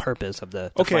quote-unquote purpose of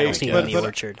the final scene in the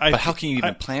orchard. But how can you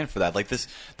even plan for that? Like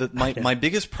my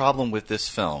biggest problem with this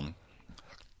film,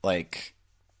 like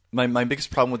my biggest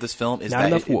problem with this film is not that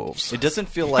enough wolves. It doesn't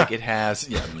feel like it has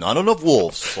not enough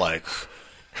wolves. Like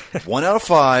 1 out of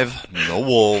 5, no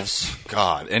wolves.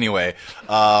 God. Anyway,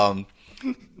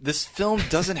 this film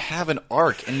doesn't have an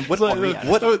arc, and what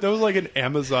that was like an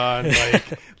Amazon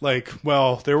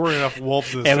well, there weren't enough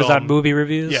wolves in this Amazon film. movie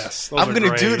reviews. Yes, I'm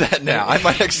going to do that now. I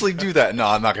might actually do that. No,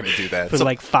 I'm not going to do that. Put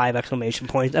like 5 exclamation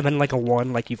points, and then like a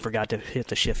 1, like you forgot to hit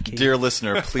the shift key. Dear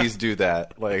listener, please do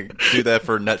that. Like, do that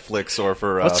for Netflix or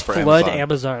for Let's for flood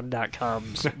Amazon.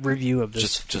 Amazon.com's review of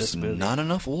this. Just movie. Not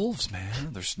enough wolves, man.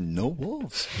 There's no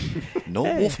wolves. No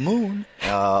wolf moon.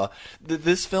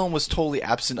 This film was totally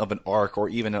absent of an arc, or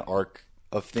even an arc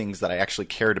of things that I actually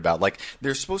cared about. Like,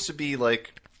 there's supposed to be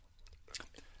like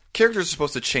characters are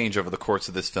supposed to change over the course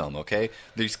of this film, okay?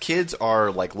 These kids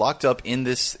are like locked up in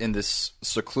this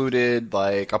secluded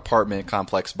like apartment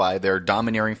complex by their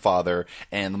domineering father,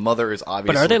 and the mother is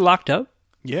obviously. But are they locked up?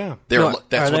 Yeah.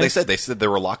 That's what they said. They said they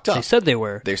were locked up. They said they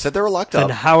were. They said they were locked up.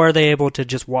 Then how are they able to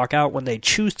just walk out when they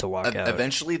choose to walk out?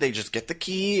 Eventually, they just get the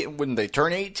key when they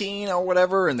turn 18 or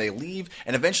whatever, and they leave.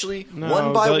 And eventually,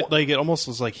 one by one... Like, it almost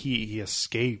was like he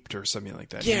escaped or something like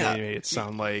that. Yeah. He made it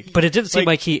sound like... But it didn't seem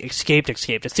like he escaped.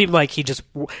 It seemed like he just...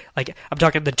 Like, I'm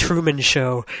talking the Truman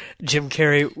Show, Jim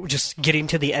Carrey just getting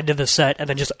to the end of the set and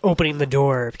then just opening the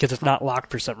door because it's not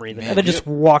locked for some reason. And then just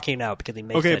walking out because he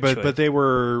made that choice. But they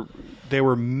were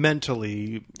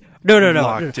mentally no.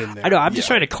 locked in there. I know. I'm just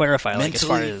trying to clarify, mentally, like, as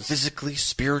far as physically,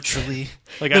 spiritually.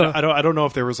 Like, I don't know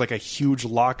if there was like a huge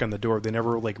lock on the door. They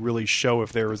never like really show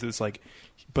if there was this like,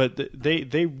 but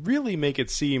they really make it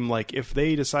seem like if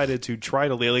they decided to try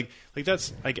to like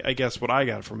that's I guess what I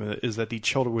got from it is that the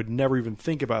children would never even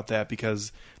think about that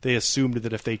because they assumed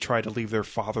that if they tried to leave, their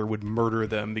father would murder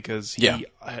them because he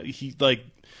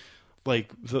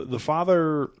like the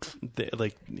father,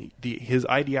 his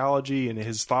ideology and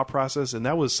his thought process, and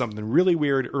that was something really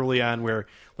weird early on, where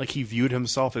like he viewed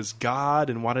himself as God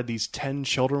and wanted these 10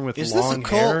 children with long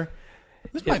hair.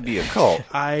 This might be a cult.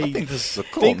 I think this is a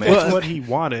cult, man. That's what he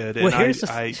wanted. And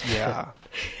yeah.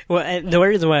 Well, and the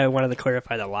reason why I wanted to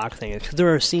clarify the lock thing is because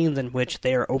there are scenes in which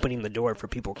they are opening the door for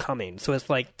people coming. So it's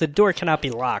like the door cannot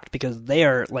be locked because they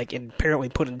are like apparently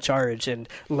put in charge and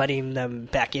letting them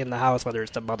back in the house, whether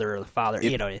it's the mother or the father.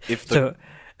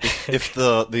 If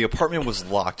the apartment was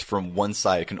locked from one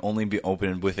side, it can only be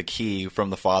opened with a key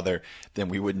from the father, then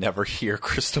we would never hear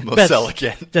Krista Moselle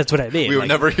again. That's what I mean. We would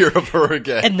never hear of her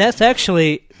again. And that's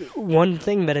actually one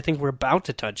thing that I think we're about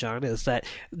to touch on, is that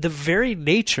the very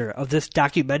nature of this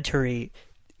documentary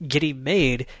getting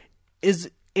made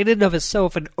is in and of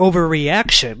itself an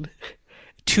overreaction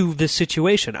to this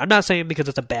situation. I'm not saying because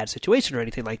it's a bad situation or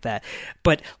anything like that,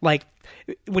 but like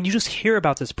when you just hear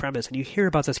about this premise and you hear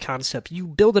about this concept, you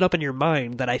build it up in your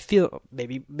mind that I feel,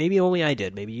 maybe only I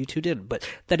did, maybe you two didn't, but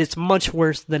that it's much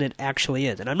worse than it actually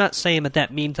is. And I'm not saying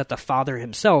that means that the father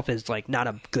himself is like not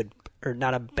a good or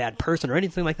not a bad person or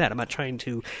anything like that. I'm not trying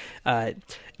to,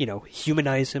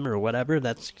 humanize him or whatever.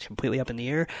 That's completely up in the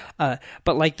air.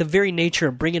 But like the very nature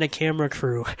of bringing a camera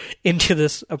crew into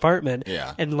this apartment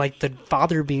and like the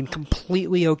father being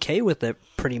completely okay with it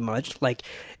pretty much like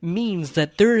means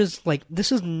that there is like,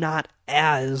 this is not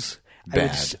as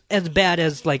bad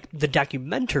as like the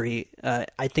documentary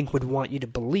I think would want you to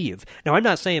believe. Now I'm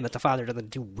not saying that the father doesn't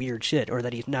do weird shit or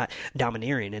that he's not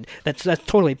domineering, and that's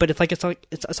totally, but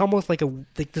it's almost like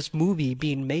this movie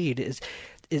being made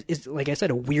is like I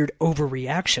said, a weird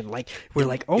overreaction. Like we're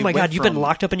like, oh my god, you've been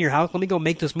locked up in your house. Let me go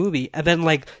make this movie. And then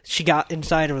like she got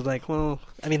inside and was like, well,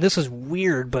 I mean, this is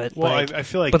weird, but I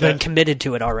feel like, but then committed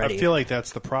to it already. I feel like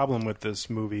that's the problem with this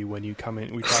movie. When you come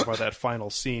in, we talk about that final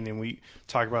scene, and we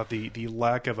talk about the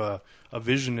lack of a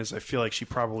vision. Is I feel like she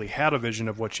probably had a vision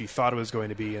of what she thought it was going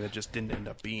to be, and it just didn't end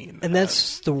up being. And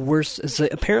that's the worst. Is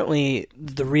that apparently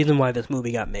the reason why this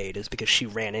movie got made is because she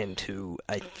ran into,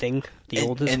 I think, the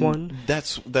oldest one.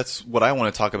 That's what I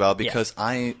want to talk about, because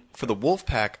for the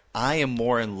Wolfpack, I am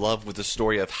more in love with the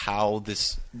story of how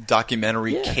this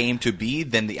documentary came to be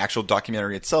than the actual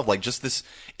documentary itself. Like, just this,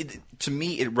 to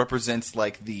me, it represents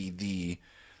like the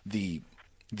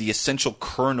essential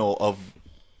kernel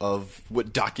of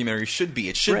what documentary should be.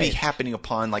 It should be happening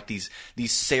upon like these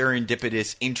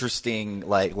serendipitous, interesting,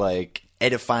 like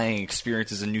edifying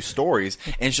experiences and new stories.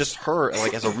 And it's just her,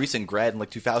 like, as a recent grad in like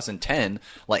 2010,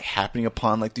 like happening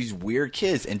upon like these weird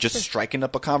kids and just striking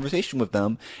up a conversation with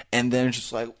them, and then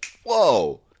just like,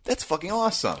 whoa, that's fucking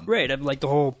awesome. Right. I'm like the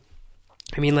whole.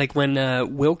 I mean, like when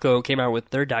Wilco came out with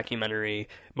their documentary,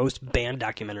 most band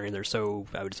documentary, they're so,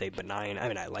 I would say, benign. I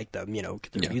mean, I like them, you know,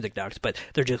 'cause they're music docs, but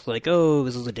they're just like, oh,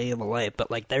 this is a day of a life. But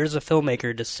like, there's a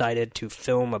filmmaker decided to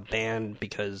film a band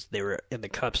because they were in the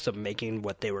cusp of making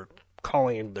what they were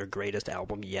calling their greatest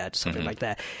album yet, something like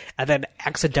that, and then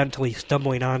accidentally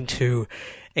stumbling onto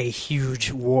a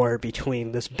huge war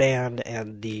between this band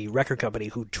and the record company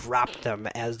who dropped them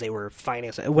as they were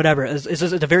financing whatever. It's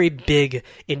a very big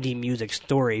indie music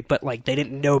story, but like they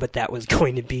didn't know that was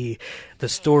going to be the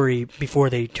story before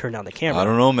they turned on the camera. I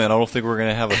don't know, man. I don't think we're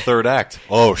gonna have a third act.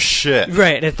 Oh shit!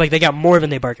 Right? It's like they got more than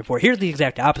they bargained for. Here's the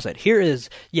exact opposite. Here is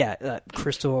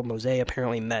Crystal Mosé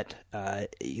apparently met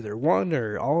either one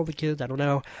or all of the kids, I don't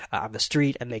know, on the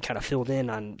street, and they kind of filled in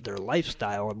on their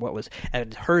lifestyle and what was,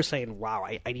 and her saying, wow,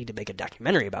 I need to make a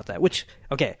documentary about that, which,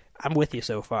 okay, I'm with you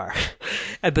so far.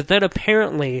 But then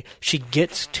apparently she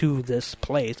gets to this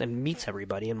place and meets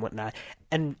everybody and whatnot,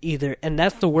 and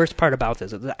that's the worst part about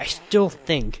this, is that I still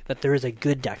think that there is a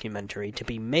good documentary to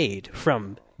be made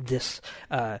from this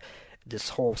this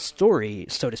whole story,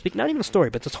 so to speak. Not even a story,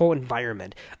 but this whole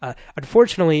environment.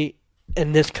 Unfortunately,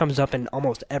 and this comes up in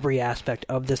almost every aspect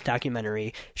of this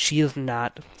documentary, she is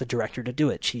not the director to do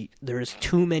it. There's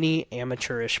too many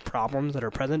amateurish problems that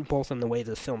are present, both in the way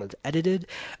the film is edited,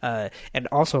 and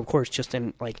also, of course, just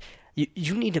in, like,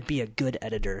 you need to be a good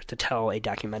editor to tell a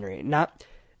documentary. Not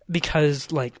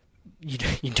because, like, you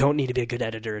don't need to be a good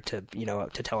editor to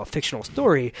tell a fictional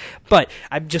story, but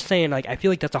I'm just saying, like, I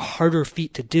feel like that's a harder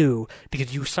feat to do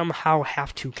because you somehow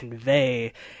have to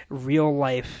convey real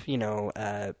life,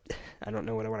 I don't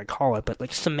know what I want to call it, but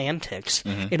like semantics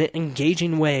in an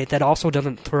engaging way that also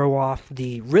doesn't throw off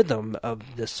the rhythm of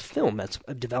this film that's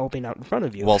developing out in front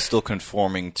of you, while still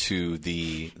conforming to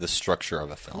the structure of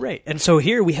a film. Right. And so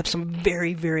here we have some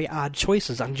very, very odd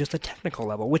choices on just a technical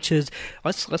level, which is,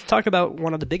 let's talk about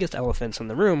one of the biggest elephants in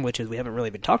the room, which is we haven't really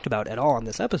been talked about at all on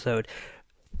this episode.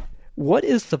 What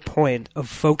is the point of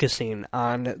focusing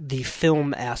on the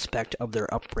film aspect of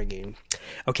their upbringing?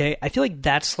 Okay, I feel like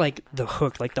that's like the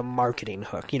hook, like the marketing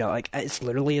hook. Like it's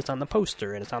on the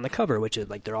poster and it's on the cover, which is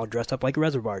like they're all dressed up like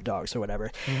Reservoir Dogs or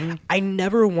whatever. Mm-hmm. I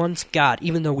never once got,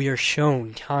 even though we are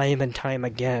shown time and time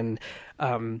again,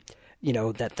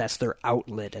 that's their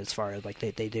outlet as far as like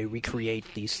they recreate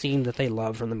these scenes that they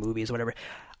love from the movies or whatever.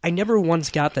 I never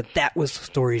once got that was the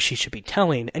story she should be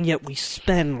telling, and yet we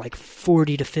spend like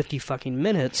 40 to 50 fucking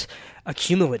minutes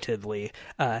accumulatively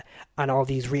on all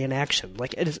these reenactions.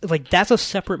 Like it is, like that's a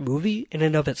separate movie in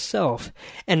and of itself.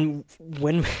 And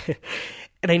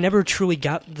and I never truly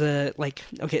got the, like,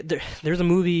 okay, there's a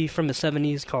movie from the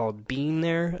 70s called Being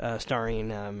There,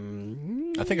 starring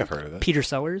I think I've heard of it. Peter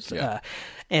Sellers. Yeah.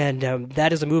 And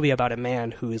that is a movie about a man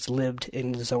who has lived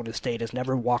in his own estate, has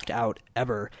never walked out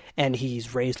ever, and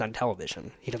he's raised on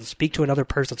television. He doesn't speak to another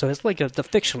person, so it's like the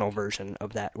fictional version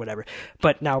of that, whatever.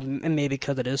 But now, maybe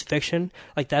because it is fiction,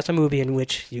 like that's a movie in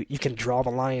which you can draw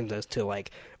the lines as to like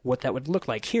what that would look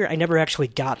like. Here, I never actually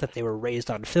got that they were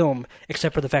raised on film,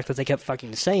 except for the fact that they kept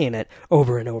fucking saying it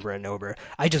over and over and over.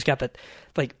 I just got that,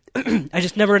 like, I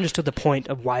just never understood the point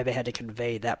of why they had to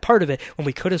convey that part of it when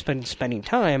we could have been spending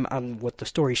time on what the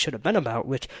story should have been about,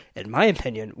 which, in my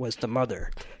opinion, was the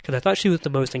mother. Because I thought she was the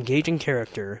most engaging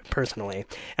character, personally.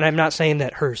 And I'm not saying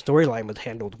that her storyline was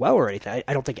handled well or anything.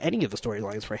 I don't think any of the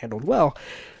storylines were handled well.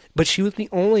 But she was the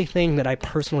only thing that I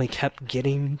personally kept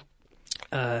getting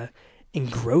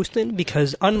engrossed in,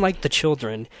 because unlike the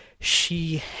children,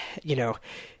 she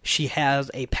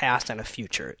has a past and a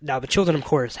future. Now, the children, of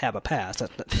course, have a past.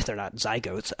 They're not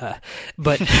zygotes,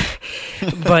 but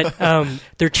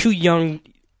they're too young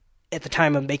at the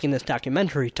time of making this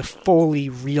documentary to fully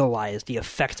realize the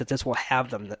effects that this will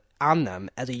have on them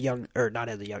as a young, or not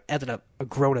as a young, as a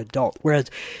grown adult.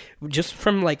 Whereas just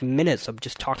from like minutes of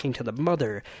just talking to the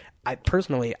mother, I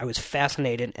was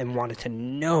fascinated and wanted to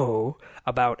know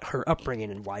about her upbringing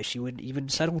and why she would even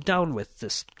settle down with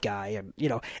this guy, and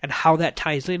and how that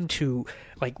ties into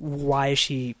like why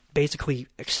she basically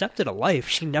accepted a life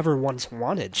she never once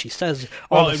wanted. She says,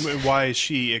 and why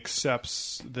she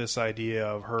accepts this idea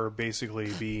of her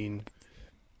basically being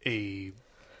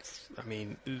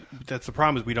that's the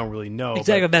problem, is we don't really know.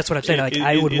 Exactly, that's what I'm saying.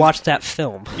 I would watch that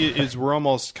film. We're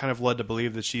almost kind of led to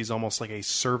believe that she's almost like a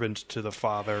servant to the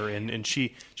father, and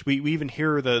we even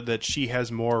hear that she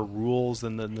has more rules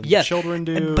than the children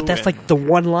do. But that's like the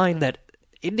one line that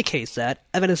indicates that.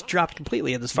 Evidence dropped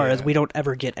completely as far as we don't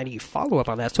ever get any follow-up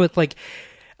on that. So it's like,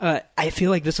 I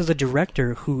feel like this is a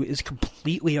director who is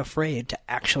completely afraid to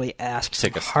actually ask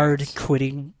some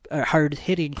hard-hitting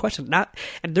questions.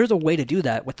 And there's a way to do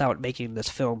that without making this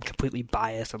film completely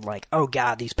biased and like, oh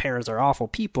god, these parents are awful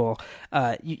people.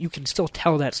 You can still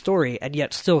tell that story and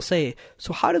yet still say,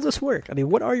 so how does this work? I mean,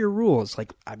 what are your rules?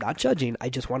 Like, I'm not judging. I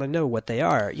just want to know what they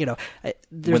are.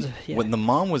 When the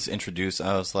mom was introduced,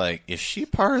 I was like, is she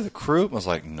part of the crew? I was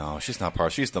like, no, she's not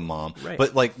part. She's the mom. Right.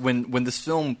 But like when this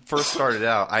film first started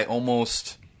out,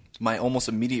 my almost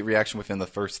immediate reaction within the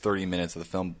first 30 minutes of the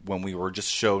film, when we were just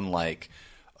shown like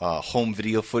home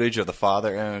video footage of the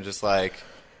father, and I'm just like,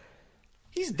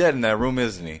 he's dead in that room,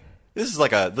 isn't he? This is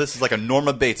like a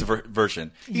Norma Bates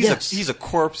version. He's a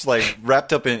corpse like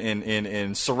wrapped up in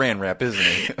saran wrap, isn't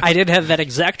he? I didn't have that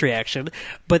exact reaction,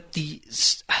 but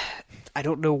I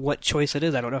don't know what choice it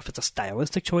is. I don't know if it's a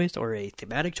stylistic choice or a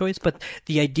thematic choice, but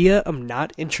the idea of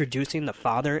not introducing the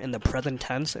father in the present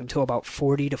tense until about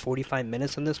 40 to 45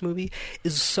 minutes in this movie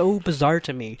is so bizarre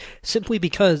to me, simply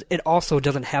because it also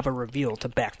doesn't have a reveal to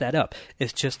back that up.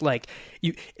 It's just like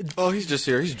he's just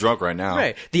here. He's drunk right now.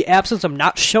 Right. The absence of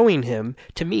not showing him,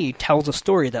 to me, tells a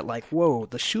story that like, whoa,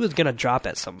 the shoe is going to drop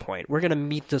at some point. We're going to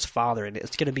meet this father, and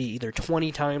it's going to be either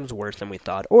 20 times worse than we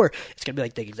thought, or it's going to be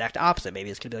like the exact opposite. Maybe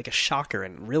it's going to be like a shocker,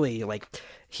 and really, like,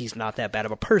 he's not that bad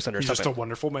of a person, or he's something. Just a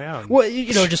wonderful man. Well,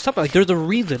 just something like, there's a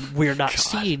reason we're not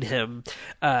seeing him.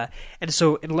 And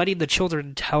so in letting the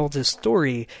children tell this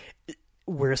story,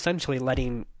 we're essentially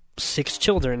letting 6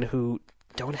 children who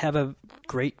don't have a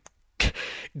great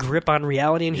grip on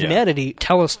reality and humanity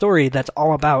tell a story that's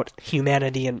all about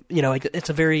humanity, and it's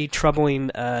a very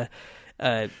troubling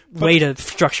way to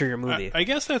structure your movie. I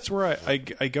guess that's where I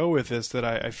go with this, that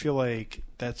I feel like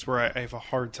that's where I have a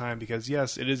hard time, because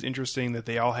yes, it is interesting that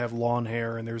they all have long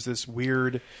hair, and there's this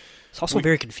weird... It's also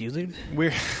very confusing.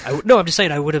 Weird. I'm just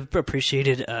saying I would have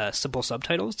appreciated simple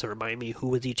subtitles to remind me who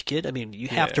was each kid. I mean, you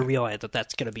have to realize that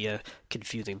that's going to be a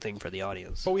confusing thing for the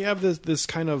audience. But we have this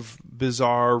kind of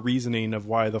bizarre reasoning of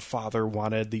why the father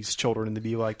wanted these children to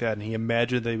be like that, and he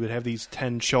imagined they would have these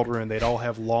 10 children, they'd all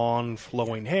have long,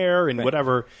 flowing hair and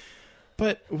whatever.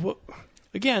 But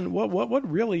again, what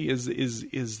really is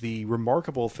the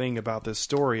remarkable thing about this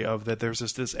story, of that there's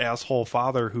this asshole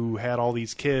father who had all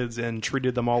these kids and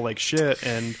treated them all like shit,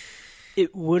 and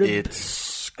it would have...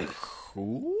 It's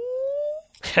cool.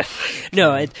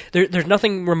 No, there's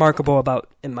nothing remarkable about,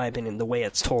 in my opinion, the way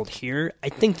it's told here. I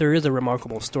think there is a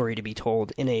remarkable story to be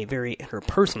told in a very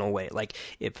interpersonal way. Like,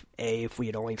 if we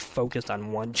had only focused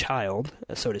on one child,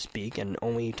 so to speak, and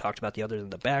only talked about the others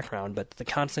in the background, but the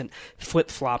constant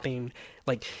flip-flopping,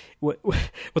 like, what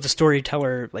the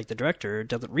storyteller, like the director,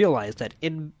 doesn't realize that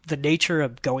in the nature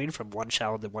of going from one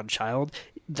child to one child,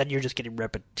 then you're just getting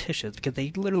repetitions, because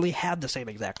they literally have the same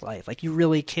exact life. Like, you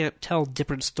really can't tell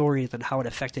different stories and how it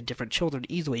affected different children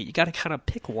easily. You got to kind of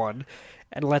pick one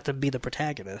and let them be the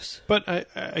protagonist. But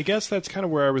I guess that's kind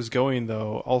of where I was going,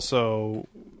 though. Also,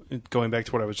 going back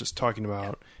to what I was just talking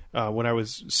about, when I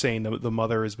was saying that the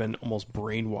mother has been almost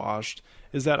brainwashed,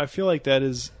 is that I feel like that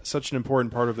is such an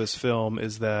important part of this film,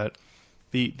 is that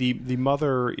the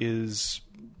mother is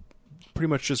pretty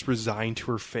much just resigned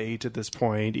to her fate at this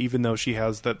point, even though she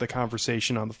has the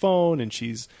conversation on the phone, and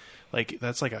she's like,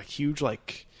 that's like a huge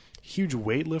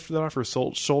weight lifted off her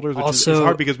shoulders, which is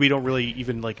hard because we don't really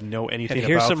even know anything about that.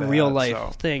 Here's some real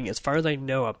life thing. As far as I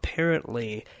know,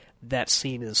 apparently that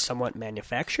scene is somewhat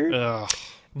manufactured. Ugh.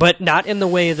 But not in the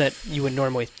way that you would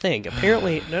normally think.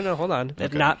 Apparently, no, hold on.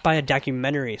 Okay. Not by a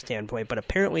documentary standpoint, but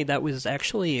apparently that was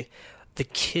actually the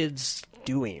kids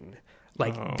doing.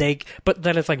 But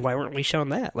then it's like, why weren't we shown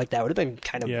that? Like, that would have been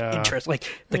kind of interesting. Like,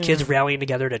 the kids rallying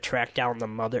together to track down the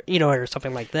mother, or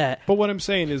something like that. But what I'm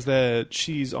saying is that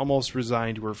she's almost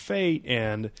resigned to her fate,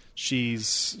 and she's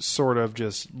sort of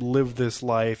just lived this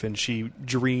life, and she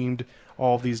dreamed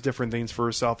all these different things for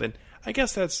herself. And I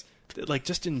guess that's like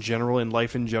just in general, in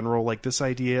life in general, like this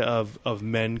idea of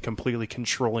men completely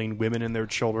controlling women and their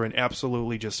children.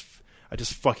 Absolutely, I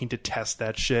just fucking detest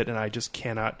that shit, and I just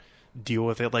cannot deal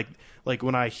with it. Like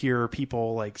when I hear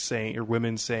people like saying, or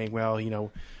women saying, well, you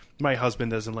know, my husband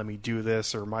doesn't let me do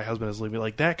this, or my husband doesn't let me,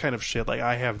 like that kind of shit. Like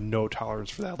I have no tolerance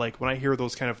for that. Like when I hear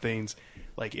those kind of things,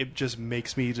 like it just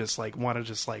makes me just like want to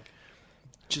just like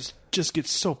just get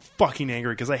so fucking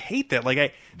angry because I hate that.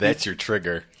 Like that's your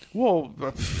trigger. Well,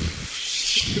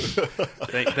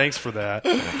 thanks for that.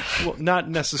 Well, not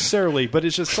necessarily, but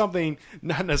it's just something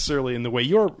not necessarily in the way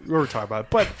you're talking about.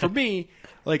 But for me,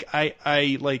 like I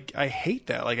hate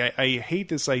that. Like I hate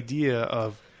this idea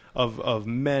of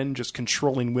men just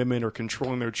controlling women or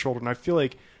controlling their children. I feel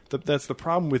like that's the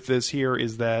problem with this here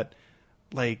is that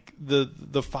like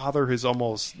the father is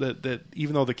almost that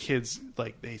even though the kids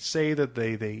like they say that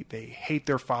they hate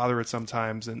their father at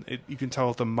sometimes, and you can tell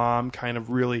that the mom kind of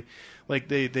really like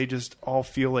they just all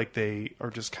feel like they are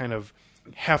just kind of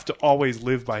have to always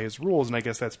live by his rules. And I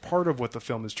guess that's part of what the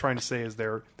film is trying to say is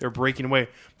they're breaking away,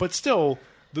 but still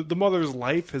the mother's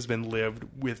life has been lived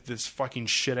with this fucking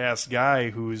shit ass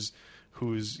guy who's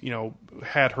you know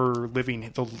had her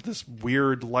living this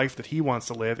weird life that he wants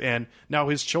to live, and now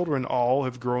his children all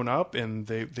have grown up and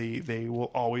they will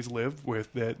always live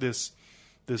with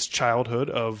this childhood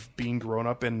of being grown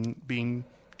up and being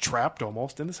trapped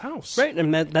almost in this house. Right,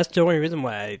 and that's the only reason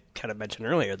why I kind of mentioned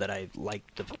earlier that I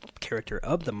liked the character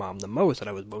of the mom the most, and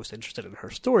I was most interested in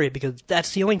her story, because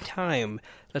that's the only time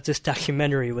that this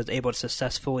documentary was able to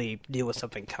successfully deal with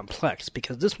something complex,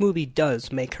 because this movie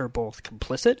does make her both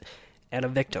complicit and a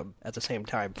victim at the same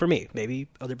time. For me, maybe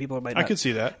other people might not. I could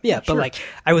see that. Yeah, sure. But like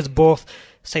I was both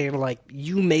saying like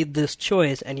you made this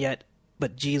choice, and yet,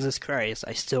 but Jesus Christ,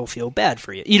 I still feel bad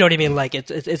for you. You know what I mean? Like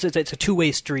it's a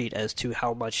two-way street as to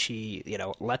how much she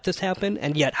let this happen,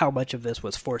 and yet how much of this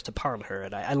was forced upon her.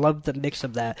 And I love the mix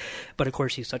of that. But of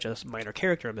course, she's such a minor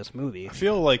character in this movie. I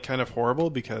feel like kind of horrible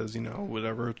because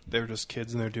whatever, they're just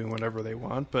kids and they're doing whatever they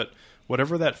want, but.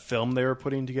 Whatever that film they were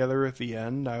putting together at the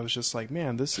end, I was just like,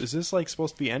 man, is this like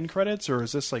supposed to be end credits, or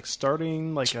is this like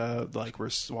starting like we're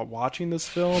watching this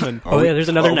film? And there's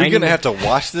another. Are we going to have to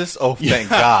watch this? Oh, thank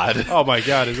God! Oh my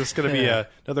God, is this going to be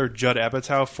another Judd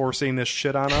Apatow forcing this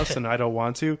shit on us? And I don't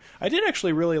want to. I did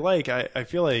actually really like. I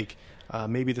feel like.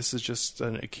 Maybe this is just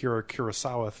an Akira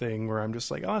Kurosawa thing where I'm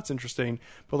just like, oh, that's interesting.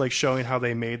 But like showing how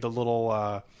they made the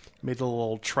little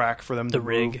track for them to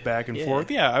move back and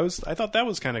forth. Yeah, I thought that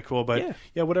was kind of cool. But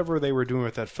yeah, whatever they were doing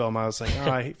with that film, I was like,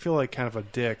 oh, I feel like kind of a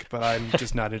dick, but I'm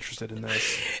just not interested in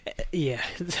this. Yeah.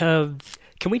 Can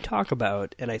we talk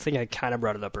about, and I think I kind of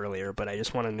brought it up earlier, but I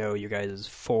just want to know you guys'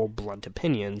 full blunt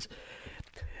opinions.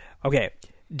 Okay,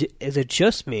 is it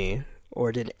just me?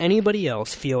 Or did anybody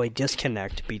else feel a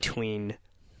disconnect between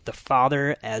the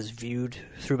father as viewed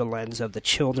through the lens of the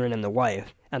children and the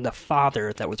wife, and the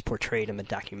father that was portrayed in the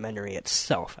documentary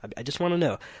itself? I just want to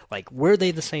know, like, were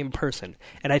they the same person?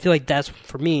 And I feel like that's,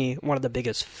 for me, one of the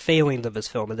biggest failings of this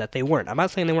film is that they weren't. I'm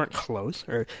not saying they weren't close,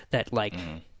 or that, like,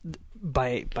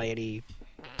 by any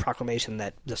proclamation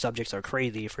that the subjects are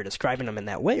crazy for describing them in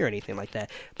that way or anything like that,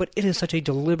 but it is such a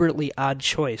deliberately odd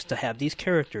choice to have these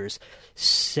characters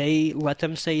let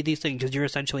them say these things, because you're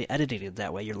essentially editing it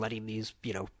that way. You're letting these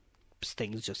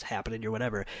things just happen in your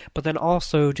whatever, but then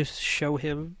also just show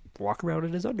him walk around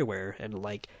in his underwear and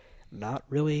like not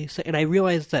really say. And I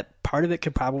realized that part of it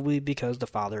could probably be because the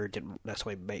father didn't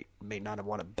necessarily may not have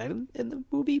wanted Ben in the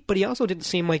movie, but he also didn't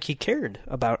seem like he cared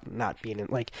about not being in.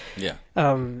 Like, yeah.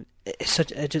 I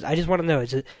just want to know,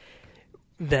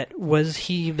 was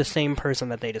he the same person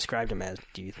that they described him as,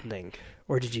 do you think?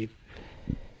 Or did you...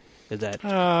 Is that...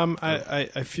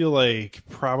 I feel like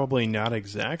probably not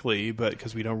exactly, but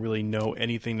because we don't really know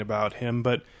anything about him.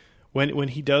 But when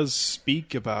he does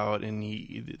speak about, and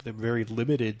the very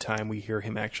limited time we hear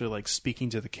him actually like speaking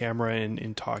to the camera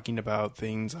and talking about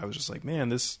things, I was just like, man,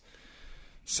 this...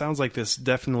 sounds like this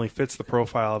definitely fits the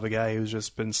profile of a guy who's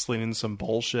just been slinging some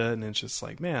bullshit, and it's just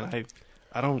like, man,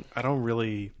 I don't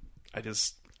really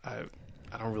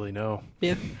know.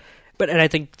 Yeah, and I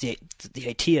think the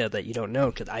idea that you don't know,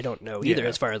 because I don't know either.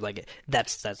 As far as like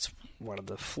that's one of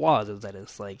the flaws, is that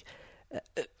it's like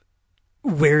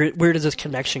where does this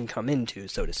connection come into,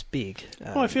 so to speak?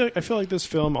 Well, I feel like this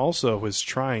film also was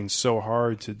trying so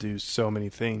hard to do so many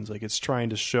things. Like it's trying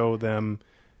to show them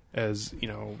as,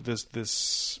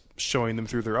 this showing them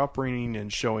through their upbringing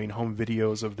and showing home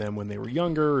videos of them when they were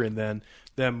younger, and then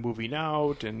them moving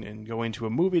out and going to a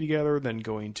movie together, then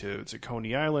going to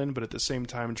Coney Island, but at the same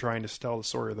time trying to tell the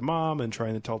story of the mom and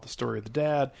trying to tell the story of the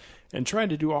dad, and trying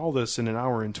to do all this in an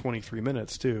hour and 23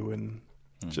 minutes too. And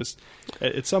Just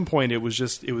at some point, it was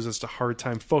just a hard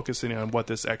time focusing on what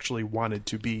this actually wanted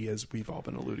to be, as we've all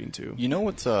been alluding to. You know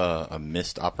what's a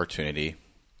missed opportunity?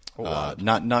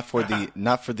 Not for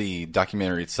the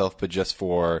documentary itself, but just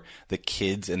for the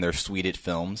kids and their Swedish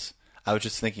films. I was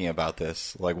just thinking about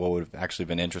this, like what would have actually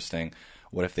been interesting.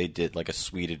 What if they did like a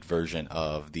Swedish version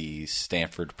of the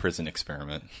Stanford prison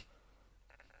experiment?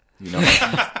 You know,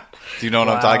 do you know what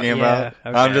I'm talking about?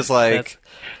 Okay. I'm just like,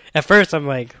 at first I'm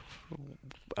like,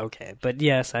 okay, but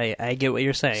yes, I get what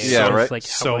you're saying. Yeah, so right. It's like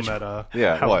So meta.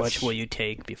 Yeah, how much will you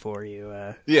take before you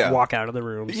walk out of the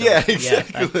room? So, yeah,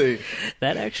 exactly.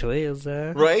 That actually is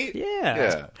right.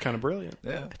 Yeah, kind of brilliant.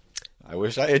 Yeah. I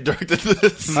wish I had directed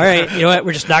this. All right, you know what?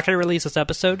 We're just not going to release this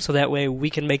episode, so that way we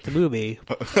can make the movie,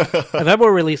 and then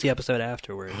we'll release the episode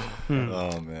afterwards.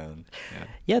 Oh man,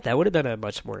 yeah, that would have been a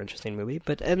much more interesting movie.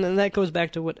 And then that goes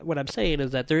back to what I'm saying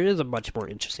is that there is a much more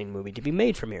interesting movie to be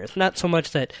made from here. It's not so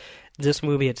much that this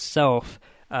movie itself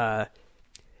shouldn't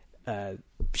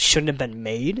have been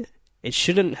made. It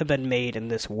shouldn't have been made in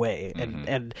this way,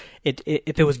 and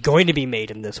if it was going to be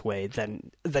made in this way,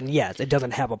 then yes, it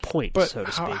doesn't have a point, But so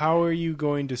to speak. how are you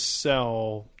going to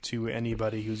sell to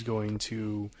anybody who's going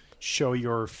to show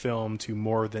your film to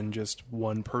more than just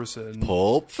one person?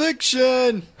 Pulp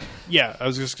Fiction! Yeah, I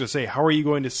was just going to say, how are you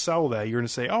going to sell that? You're going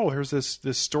to say, oh, here's this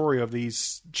story of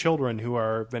these children who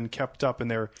are been kept up in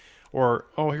their... Or,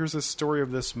 oh, here's this story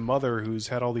of this mother who's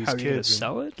had all these How are kids. you going to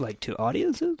sell it, like to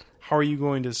audiences? How are you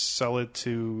going to sell it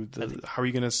to how are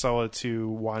you going to sell it to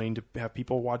wanting to have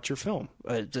people watch your film?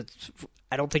 I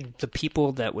don't think the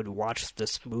people that would watch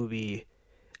this movie,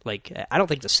 like, I don't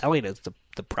think the selling is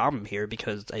the problem here,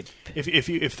 because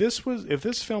if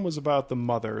this film was about the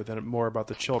mother than more about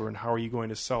the children, how are you going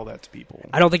to sell that to people?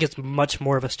 I don't think it's much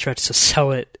more of a stretch to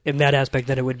sell it in that aspect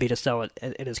than it would be to sell it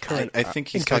in its current I think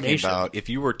he's talking about if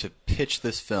you were to pitch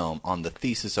this film on the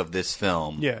thesis of this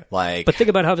film. Yeah. Like, but think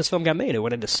about how this film got made. It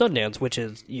went into Sundance, which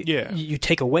is you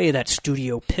take away that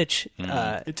studio pitch.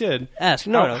 It did.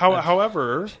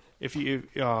 However, if you,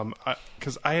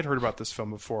 because I had heard about this film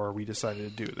before we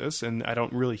decided to do this, and I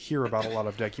don't really hear about a lot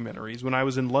of documentaries. When I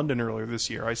was in London earlier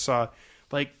this year, I saw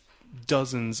like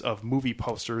dozens of movie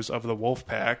posters of the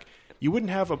Wolfpack. You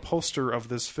wouldn't have a poster of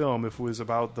this film if it was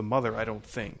about the mother, I don't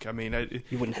think. I mean,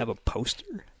 you wouldn't have a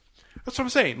poster? That's what I'm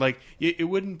saying. Like, it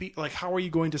wouldn't be like, how are you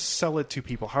going to sell it to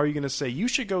people? How are you going to say, you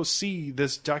should go see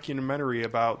this documentary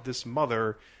about this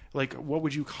mother? Like, what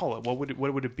would you call it? What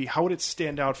would it be? How would it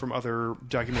stand out from other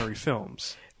documentary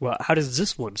films? Well, how does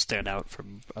this one stand out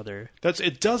from other?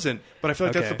 It doesn't. But I feel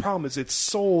like that's the problem. Is it's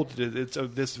sold. It's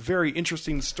this very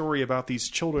interesting story about these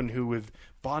children who have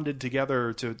bonded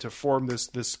together to form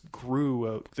this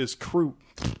crew.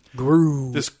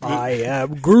 Gru. I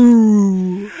am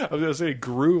Gru. I was going to say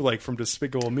Gru, like from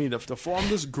Despicable Me, to form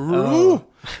this Gru,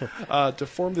 to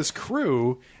form this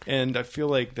crew, and I feel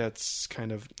like that's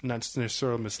kind of not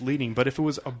necessarily misleading. But if it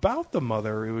was about the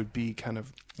mother, it would be kind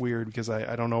of weird because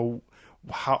I don't know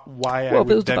why I would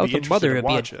be interested the mother, to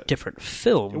watch be a it. different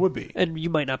film. It would be, and you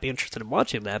might not be interested in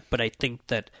watching that. But I think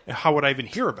that how would I even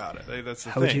hear about it? That's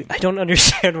the thing. I don't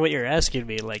understand what you're asking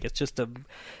me. Like, it's just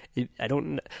I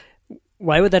don't.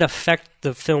 Why would that affect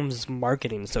the film's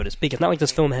marketing, so to speak? It's not like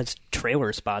this film has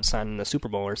trailer spots on the Super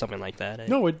Bowl or something like that.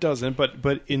 No, it doesn't.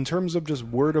 But in terms of just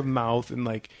word of mouth and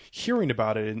like hearing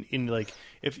about it, and in like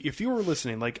if you were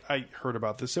listening, like I heard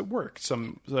about this at work.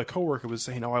 A coworker was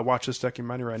saying, "Oh, I watched this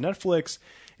documentary on Netflix.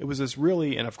 It was this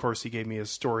really," and of course he gave me a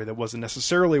story that wasn't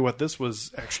necessarily what this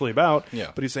was actually about. Yeah.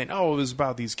 But he's saying, "Oh, it was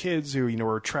about these kids who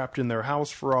were trapped in their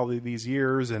house for all these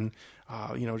years and."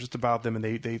 Just about them, and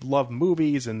they love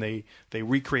movies, and they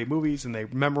recreate movies, and they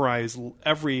memorize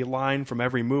every line from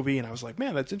every movie. And I was like,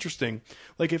 man, that's interesting.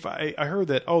 Like if I heard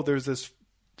that, oh, there's this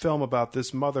film about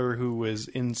this mother who was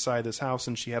inside this house,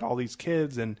 and she had all these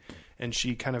kids, and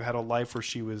she kind of had a life where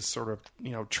she was sort of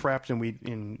trapped,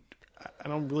 and I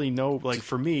don't really know, like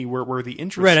for me, where the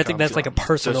interest. Right, I think that's like a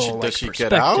personal does she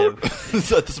perspective. Get out?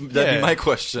 That'd be my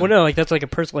question. Well, no, like that's like a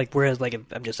person. Like whereas, like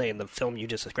I'm just saying, the film you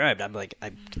just described, I'm like,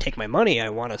 I take my money. I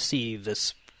want to see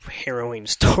this harrowing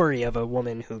story of a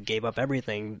woman who gave up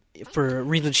everything for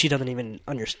reasons she doesn't even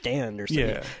understand or something.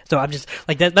 Yeah. So I'm just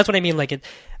like that's what I mean. Like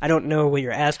I don't know what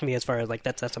you're asking me as far as like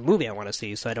that's a movie I want to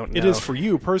see. So I don't know. It is for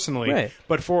you personally, right?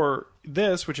 But for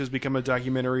this, which has become a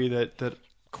documentary that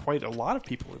quite a lot of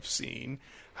people have seen.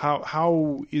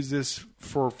 How is this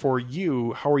for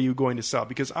you? How are you going to sell?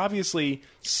 Because obviously,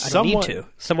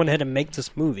 someone had to make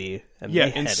this movie.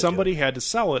 And somebody had to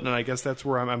sell it, and I guess that's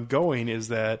where I'm going. Is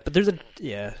that? But there's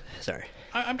sorry.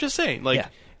 I'm just saying, like,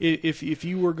 if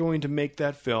you were going to make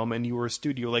that film and you were a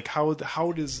studio, like, how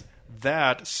does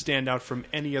that stand out from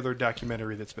any other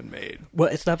documentary that's been made. Well,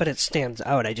 it's not that it stands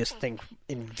out. I just think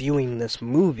in viewing this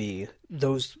movie,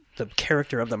 the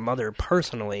character of the mother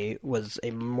personally was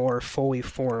a more fully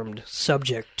formed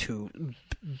subject to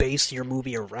base your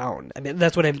movie around. I mean,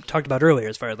 that's what I talked about earlier,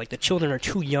 as far as like the children are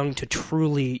too young to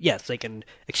truly, yes, they can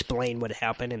explain what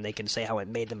happened and they can say how it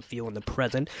made them feel in the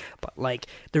present, but like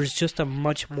there's just a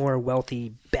much more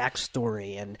wealthy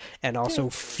backstory and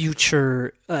also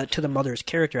future to the mother's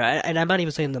character. And I'm not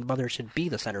even saying the mother should be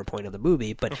the center point of the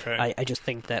movie, but I just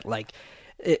think that like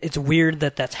it's weird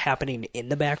that that's happening in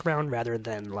the background rather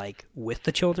than like with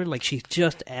the children. Like she's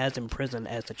just as imprisoned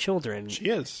as the children. She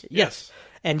is. Yes.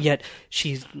 And yet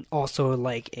she's also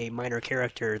like a minor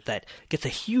character that gets a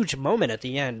huge moment at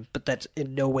the end, but that's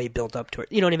in no way built up to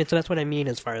it. You know what I mean? So that's what I mean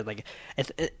as far as like,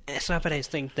 it's not that I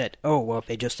think that, oh, well, if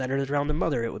they just centered it around the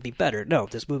mother, it would be better. No,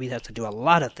 this movie has to do a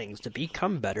lot of things to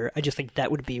become better. I just think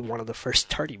that would be one of the first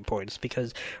starting points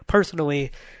because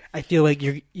personally, I feel like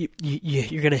you're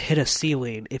going to hit a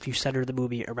ceiling if you center the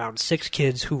movie around 6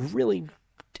 kids who really,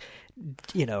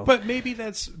 you know. But maybe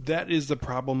that is the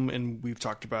problem, and we've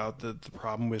talked about the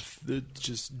problem with the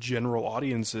just general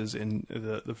audiences in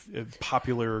the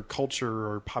popular culture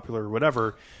or popular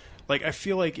whatever. Like, I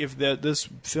feel like if this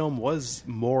film was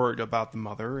more about the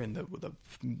mother, and the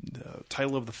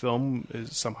title of the film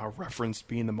is somehow referenced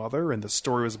being the mother, and the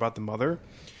story was about the mother,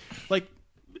 like,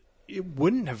 it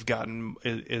wouldn't have gotten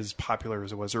as popular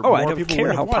as it was. Or more I don't people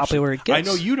care how popular it gets.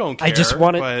 I know you don't care. I just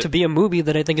want it to be a movie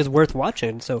that I think is worth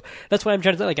watching. So that's why I'm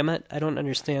trying to say. Like, I don't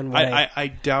understand why. I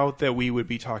doubt that we would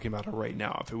be talking about it right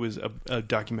now if it was a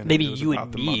documentary. Maybe that was you about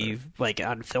and the me, mother. like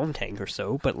on Film Tank or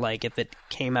so. But like, if it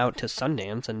came out to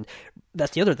Sundance, and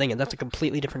that's the other thing, and that's a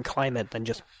completely different climate than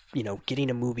just getting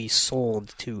a movie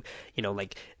sold to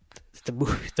like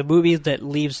the movies that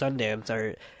leave Sundance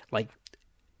are like.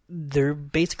 They're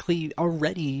basically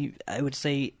already, I would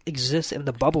say, exist in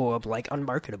the bubble of like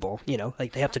unmarketable.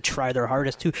 Like they have to try their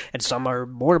hardest to, and some are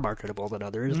more marketable than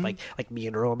others. Mm-hmm. Like Me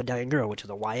and Earl, I'm a Dying Girl, which is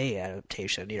a YA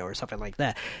adaptation, or something like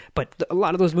that. But a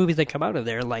lot of those movies that come out of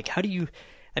there, like, how do you?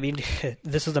 I mean,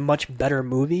 this is a much better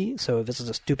movie, so this is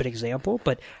a stupid example.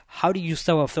 But how do you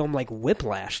sell a film like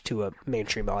Whiplash to a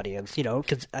mainstream audience?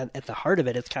 Because at the heart of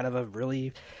it, it's kind of a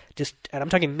really and I'm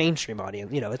talking mainstream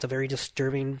audience. It's a very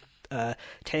disturbing.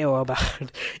 Tale about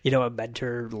a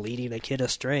mentor leading a kid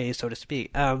astray, so to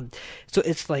speak. So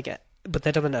it's like, but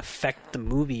that doesn't affect the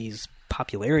movie's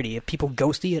popularity. If people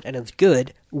go see it and it's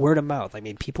good, word of mouth. I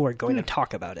mean, people are going to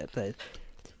talk about it. But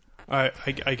I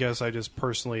guess I just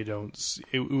personally don't.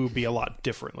 It would be a lot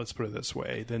different. Let's put it this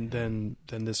way than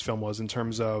this film was in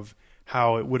terms of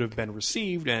how it would have been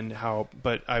received and how.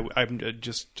 But I'm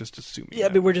just assuming. Yeah, I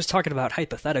mean, we're just talking about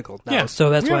hypothetical now, yeah. So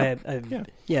that's yeah. why.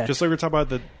 Yeah, just like we're talking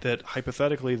about that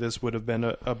hypothetically, this would have been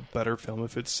a better film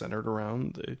if it's centered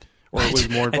around. Or it was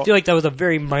more involved. I feel like that was a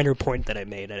very minor point that I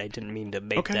made, and I didn't mean to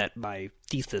make that my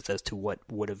thesis as to what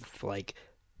would have like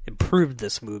improved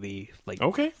this movie. Like,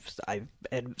 okay,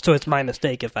 and so it's my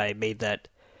mistake if I made that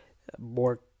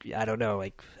more. I don't know.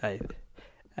 Like I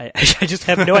just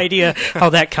have no idea how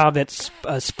that comment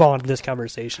spawned this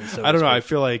conversation. So I don't know. I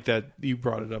feel like that you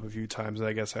brought it up a few times, and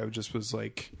I guess I just was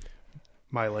like,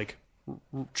 my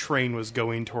train was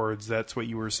going towards that's what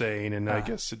you were saying, and I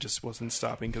guess it just wasn't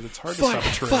stopping because it's hard to stop a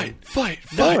train. Fight!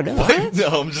 No,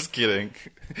 No, I'm just kidding.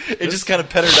 It just kind of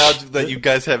pettered out that you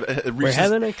guys have reached. We're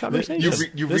having a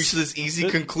conversation. You reached this easy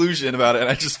conclusion about it, and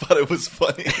I just thought it was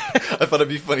funny. I thought it'd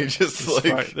be funny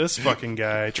this fucking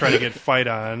guy trying to get fight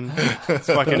on. This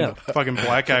fucking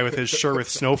black guy with his shirt with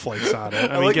snowflakes on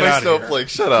it. I mean, like get my out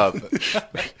snowflakes. Shut up.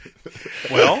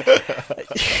 Well,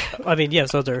 I mean,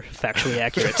 yes, those are factually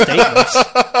accurate statements.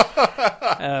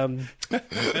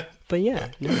 But yeah,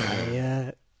 no,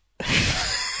 I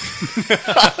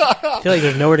feel like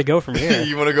there's nowhere to go from here.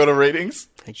 You want to go to ratings?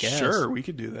 I guess. Sure, we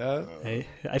could do that.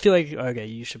 I feel like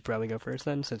you should probably go first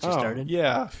then, since you started.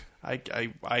 Yeah,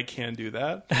 I can do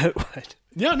that. What?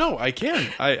 Yeah, no, I can.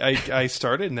 I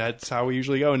started, and that's how we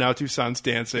usually go. Now Toussaint's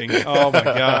dancing. Oh my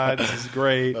god, this is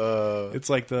great. It's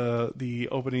like the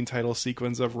opening title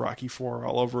sequence of Rocky IV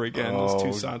all over again. As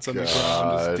Toussaint's on the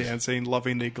ground, just dancing,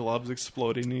 loving the gloves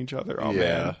exploding in each other. Oh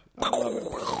man, I love it.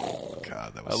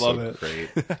 God, that was great.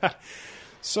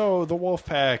 So the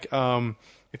Wolfpack.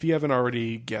 If you haven't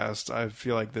already guessed, I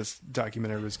feel like this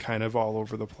documentary was kind of all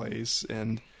over the place,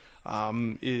 and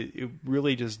it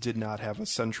really just did not have a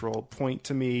central point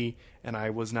to me, and I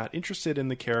was not interested in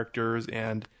the characters,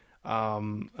 and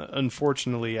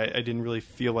unfortunately, I didn't really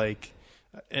feel like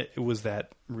it was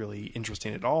that really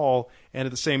interesting at all. And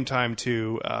at the same time,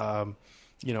 too,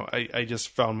 I just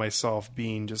found myself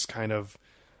being just kind of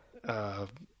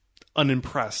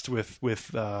unimpressed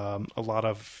with a lot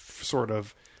of sort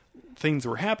of things that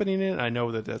were happening in it. I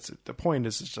know that that's the point.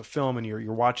 Is it's a film, and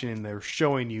you're watching, and they're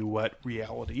showing you what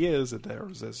reality is. That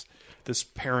there's this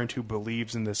parent who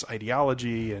believes in this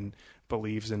ideology and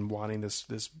believes in wanting this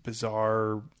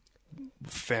bizarre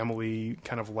family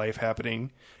kind of life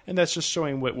happening, and that's just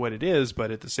showing what it is.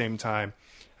 But at the same time,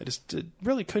 I just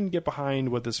really couldn't get behind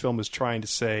what this film is trying to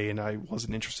say, and I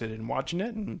wasn't interested in watching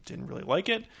it and didn't really like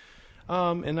it.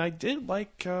 And I did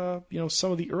like,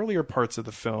 some of the earlier parts of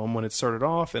the film when it started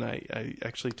off, and I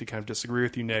actually, to kind of disagree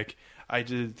with you, Nick, I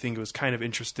did think it was kind of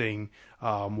interesting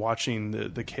watching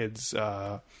the kids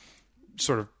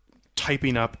sort of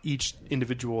typing up each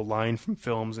individual line from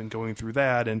films and going through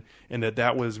that, and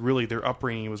that was really their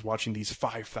upbringing, was watching these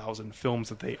 5,000 films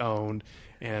that they owned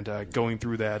and going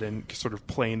through that and sort of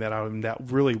playing that out, and that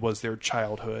really was their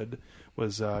childhood,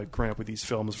 was growing up with these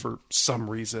films for some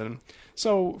reason.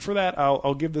 So for that,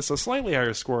 I'll give this a slightly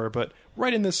higher score, but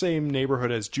right in the same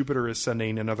neighborhood as Jupiter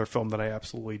Ascending, another film that I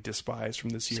absolutely despise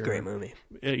from this year. It's a great movie.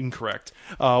 Incorrect.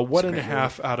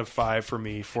 1.5 out of 5 for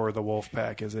me for The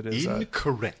Wolfpack, as it is.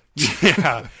 Incorrect.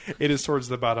 Yeah, it is towards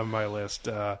the bottom of my list.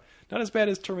 Not as bad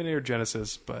as Terminator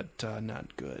Genesis, but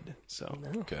not good. So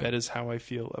that is how I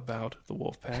feel about The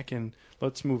Wolfpack. And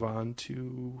let's move on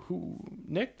to who?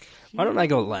 Nick? Why don't I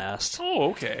go last?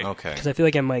 Oh, okay. Okay. Because I feel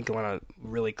like I might go on a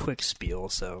really quick spiel.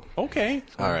 So okay.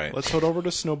 All right. Let's head over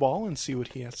to Snowball and see what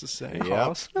he has to say.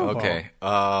 Yep. Snowball. Okay.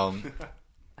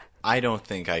 I don't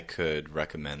think I could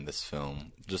recommend this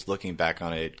film. Just looking back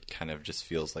on it, kind of just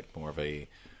feels like more of a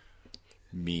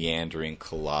meandering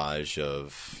collage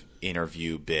of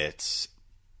interview bits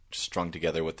strung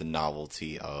together with the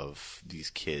novelty of these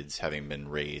kids having been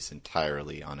raised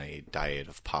entirely on a diet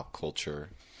of pop culture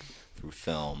through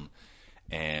film,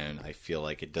 and I feel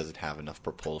like it doesn't have enough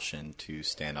propulsion to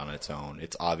stand on its own.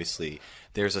 It's obviously,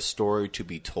 there's a story to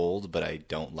be told, but I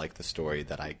don't like the story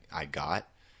that I got,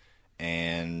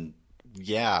 and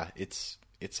yeah, it's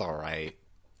all right.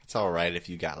 It's all right if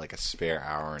you got like a spare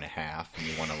hour and a half and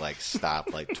you want to like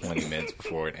stop like 20 minutes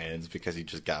before it ends because you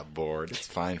just got bored. It's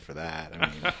fine for that. I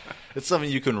mean, it's something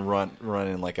you can run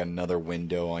in like another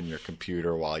window on your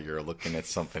computer while you're looking at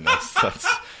something else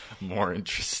that's more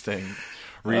interesting.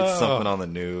 Read something on the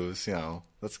news,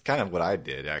 That's kind of what I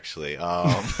did actually.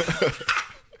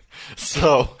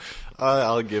 So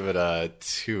I'll give it a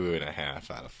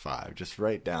 2.5 out of 5. Just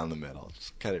right down the middle.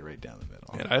 Just cut it right down the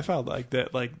middle. And I found like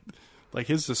that, like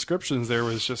his descriptions there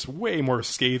was just way more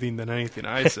scathing than anything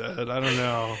I said. I don't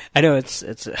know. I know it's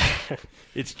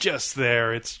it's just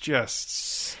there. It's just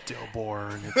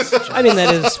stillborn. I mean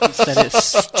that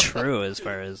is true as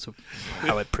far as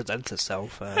how it presents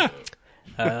itself.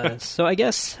 So I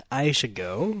guess I should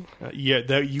go. Yeah,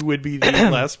 that you would be the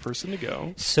last person to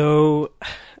go. So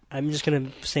I'm just going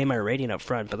to say my rating up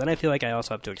front, but then I feel like I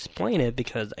also have to explain it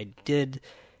because I did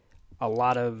a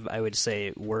lot of, I would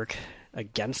say, work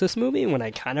against this movie when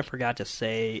I kind of forgot to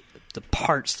say the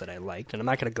parts that I liked, and I'm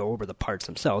not going to go over the parts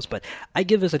themselves, but I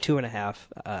give this a 2.5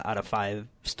 out of 5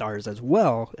 stars as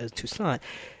well as Toussaint,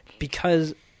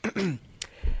 because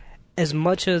as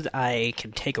much as I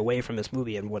can take away from this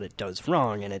movie and what it does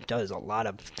wrong, and it does a lot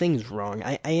of things wrong,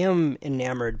 I am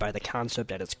enamored by the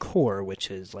concept at its core,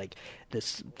 which is like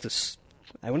this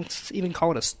I wouldn't even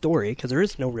call it a story, because there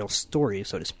is no real story,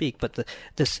 so to speak, but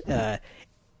this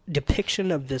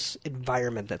depiction of this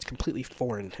environment that's completely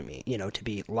foreign to me, to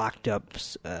be locked up,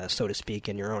 so to speak,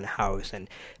 in your own house, and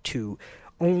to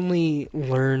only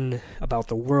learn about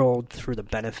the world through the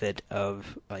benefit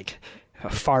of, like, a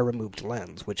far-removed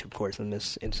lens, which, of course, in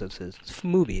this instance is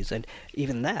movies, and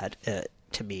even that,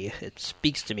 to me, it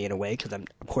speaks to me in a way, because,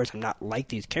 of course, I'm not like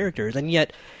these characters, and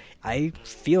yet I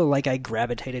feel like I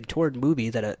gravitated toward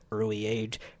movies at an early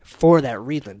age for that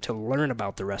reason, to learn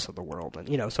about the rest of the world.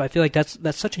 And, so I feel like that's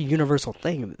such a universal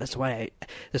thing. That's why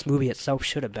this movie itself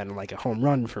should have been like a home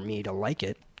run for me to like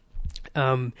it.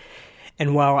 And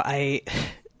while I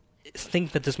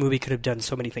think that this movie could have done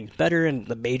so many things better, and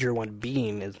the major one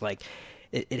being is like,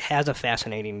 it has a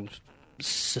fascinating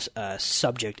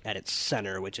subject at its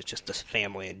center, which is just this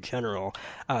family in general,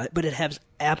 but it has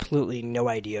absolutely no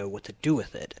idea what to do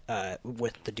with it,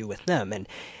 what to do with them, and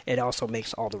it also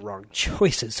makes all the wrong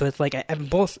choices. So it's like I'm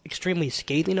both extremely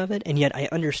scathing of it, and yet I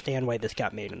understand why this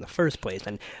got made in the first place,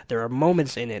 and there are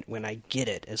moments in it when I get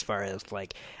it, as far as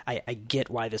like I get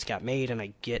why this got made, and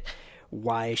I get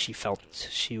why she felt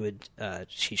she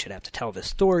should have to tell this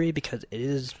story, because it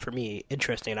is, for me,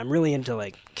 interesting. I'm really into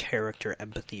like character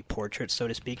empathy portraits, so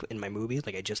to speak, in my movies.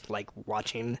 Like, I just like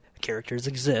watching characters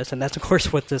exist, and that's of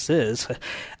course what this is.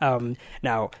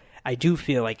 Now, I do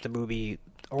feel like the movie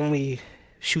only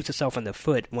shoots itself in the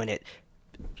foot when it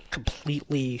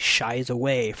completely shies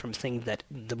away from things that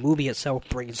the movie itself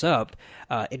brings up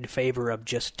in favor of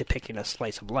just depicting a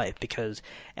slice of life. Because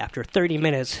after 30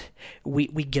 minutes, we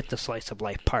get the slice of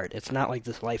life part. It's not like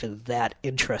this life is that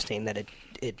interesting that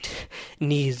it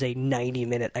needs a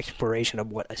 90-minute exploration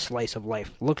of what a slice of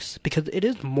life looks, because it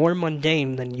is more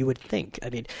mundane than you would think. I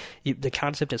mean, the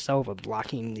concept itself of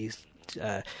locking these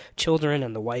children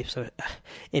and the wives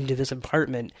into this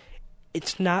apartment,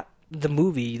 it's not the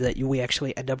movie that we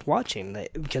actually end up watching,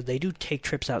 because they do take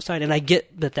trips outside, and I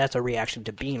get that that's a reaction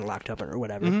to being locked up or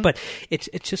whatever, but it's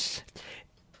just,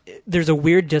 there's a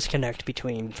weird disconnect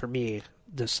between, for me,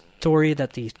 the story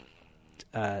that these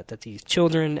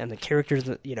children and the characters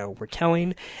that were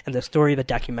telling, and the story the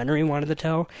documentary wanted to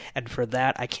tell, and for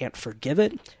that I can't forgive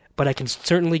it, but I can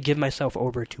certainly give myself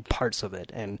over to parts of it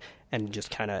and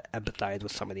just kind of empathize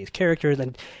with some of these characters.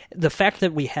 And the fact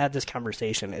that we had this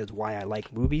conversation is why I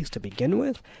like movies to begin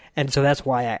with, and so that's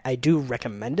why I do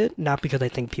recommend it, not because I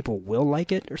think people will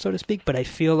like it, or so to speak, but I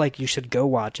feel like you should go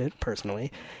watch it,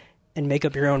 personally, and make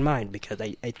up your own mind, because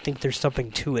I think there's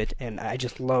something to it, and I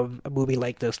just love a movie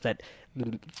like this that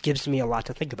gives me a lot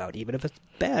to think about, even if it's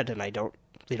bad, and I don't,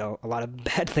 a lot of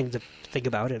bad things to think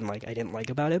about, and I didn't like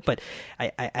about it, but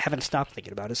I haven't stopped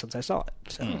thinking about it since I saw it.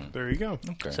 So there you go.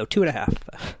 Okay. So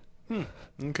 2.5.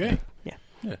 Okay.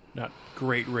 Yeah. Not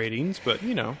great ratings, but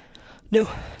No.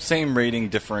 Same rating,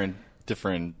 different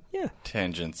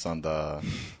tangents on the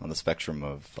spectrum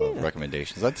of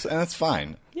recommendations. That's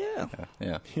fine. Yeah.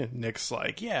 Nick's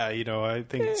like, I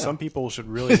think some people should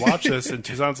really watch this. And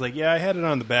Toussaint's like, I had it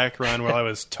on the background while I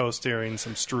was toasting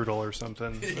some strudel or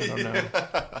something. I don't know.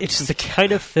 It's the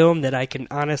kind of film that I can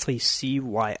honestly see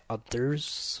why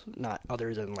others, not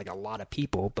others and like a lot of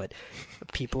people, but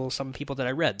some people that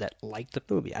I read that liked the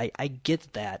movie. I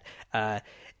get that.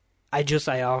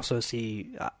 I also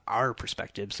see our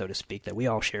perspective, so to speak, that we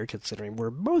all share, considering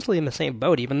we're mostly in the same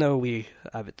boat, even though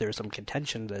there's some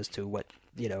contention as to what,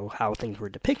 how things were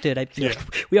depicted. I feel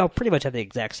like we all pretty much have the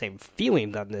exact same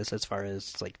feelings on this as far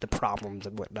as, like, the problems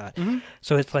and whatnot. Mm-hmm.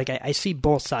 So it's like I see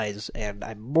both sides, and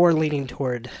I'm more leaning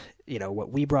toward,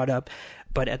 what we brought up,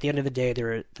 but at the end of the day,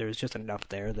 there's just enough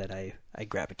there that I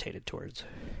gravitated towards.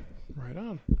 Right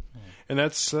on. And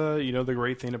that's, the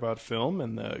great thing about film,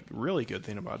 and the really good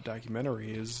thing about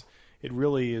documentary is it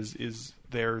really is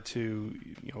there to,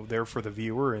 there for the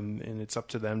viewer, and it's up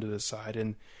to them to decide.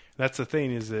 And that's the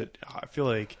thing, is that I feel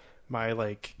like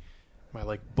my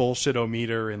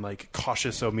bullshit-o-meter and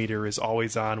cautious-o-meter is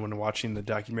always on when watching the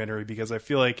documentary, because I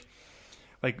feel like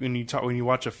when you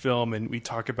watch a film and we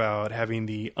talk about having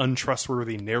the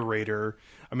untrustworthy narrator,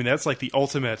 I mean, that's like the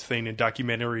ultimate thing in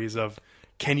documentaries of,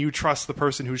 can you trust the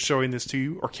person who's showing this to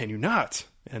you, or can you not?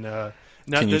 And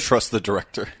can you trust the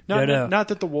director? Not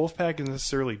that the Wolfpack is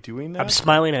necessarily doing that. I'm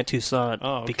smiling at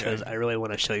Toussaint because I really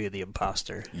want to show you the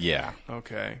imposter. Yeah.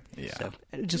 Okay. Yeah. So,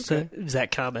 just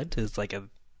that comment is like a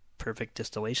perfect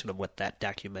distillation of what that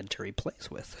documentary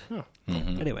plays with. Huh.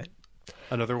 Mm-hmm. Anyway.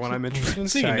 Another one I'm interested in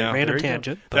seeing now. Random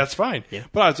tangent. That's fine. Yeah.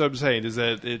 But that's what I'm saying, is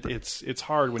that it's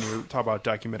hard when you talk about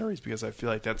documentaries, because I feel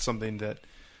like that's something that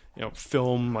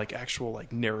film, like actual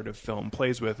narrative film,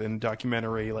 plays with. In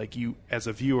documentary, you as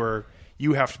a viewer,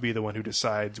 you have to be the one who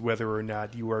decides whether or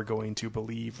not you are going to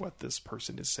believe what this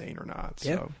person is saying or not.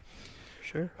 Yeah. So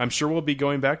sure. I'm sure we'll be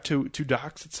going back to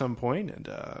docs at some point, and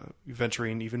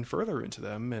venturing even further into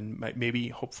them, and maybe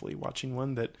hopefully watching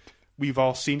one that we've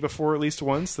all seen before at least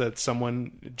once, that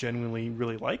someone genuinely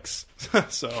really likes.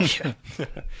 So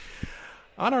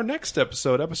on our next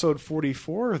episode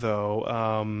 44,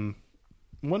 though,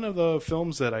 one of the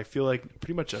films that I feel like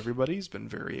pretty much everybody's been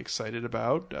very excited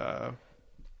about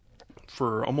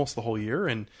for almost the whole year.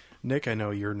 And Nick, I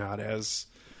know you're not as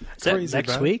crazy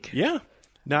next about. week? Yeah.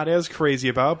 Not as crazy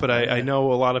about, but I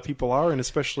know a lot of people are, and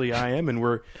especially I am,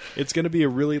 and it's going to be a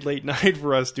really late night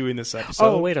for us doing this episode.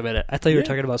 Oh, wait a minute. I thought you were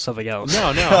talking about something else.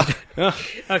 No.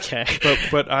 Okay.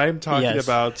 But I'm talking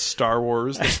about Star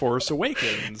Wars: The Force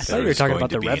Awakens. I thought you were talking about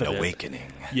The Revenant. An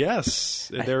awakening.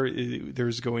 Yes,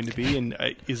 there's going to be, and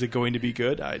is it going to be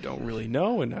good? I don't really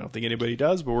know, and I don't think anybody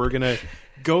does, but we're going to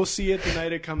go see it the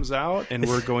night it comes out, and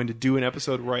we're going to do an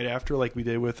episode right after, like we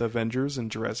did with Avengers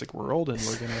and Jurassic World, and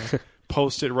we're going to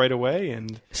post it right away.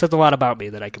 And it says a lot about me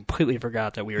that I completely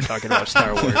forgot that we were talking about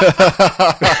Star Wars.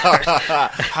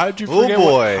 How'd you forget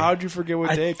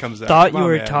what day it comes out? Thought you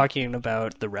were talking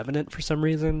about The Revenant for some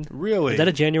reason. Really? Is that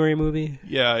a January movie?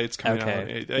 Yeah, it's coming out.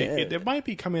 Okay. It might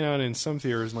be coming out in some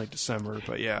theaters in like December,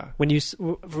 but yeah. When you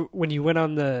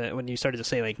started to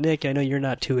say like, Nick, I know you're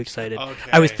not too excited.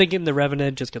 Okay. I was thinking The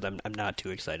Revenant just because I'm not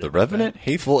too excited. The Revenant,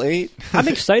 Hateful Eight. I'm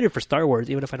excited for Star Wars,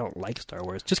 even if I don't like Star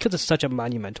Wars, just because it's such a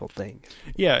monumental thing.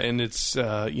 Yeah, and it's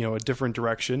a different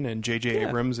direction, and J.J.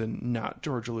 Abrams and not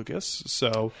George Lucas,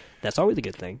 so that's always a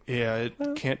good thing. Yeah, it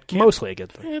can't mostly a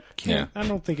good thing. It can't. Yeah. I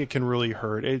don't think it can really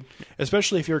hurt,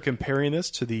 especially if you're comparing this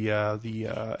to the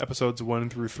episodes 1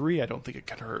 through 3. I don't think it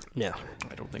can hurt. Yeah,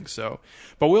 I don't think so.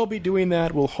 But we'll be doing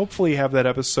that. We'll hopefully have that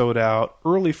episode out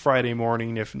early Friday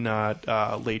morning, if not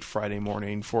late Friday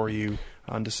morning, for you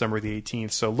on December the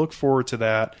 18th. So look forward to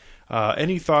that.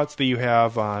 Any thoughts that you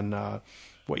have on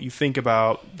what you think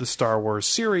about the Star Wars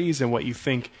series and what you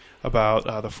think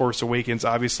about The Force Awakens?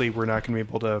 Obviously, we're not going to be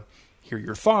able to hear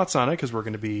your thoughts on it because we're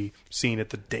going to be seeing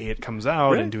it the day it comes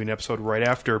out and doing an episode right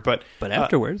after. But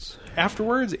afterwards.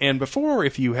 Afterwards and before,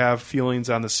 if you have feelings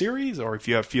on the series or if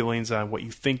you have feelings on what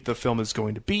you think the film is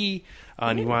going to be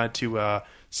and you wanted to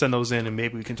send those in and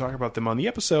maybe we can talk about them on the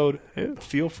episode,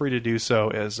 feel free to do so,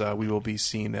 as we will be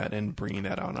seeing that and bringing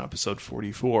that on episode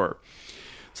 44.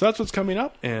 So that's what's coming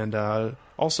up. And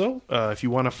also, if you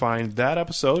want to find that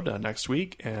episode next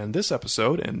week and this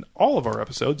episode and all of our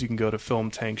episodes, you can go to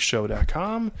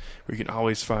filmtankshow.com, where you can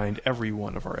always find every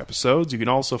one of our episodes. You can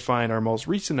also find our most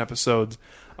recent episodes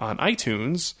on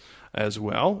iTunes as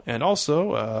well. And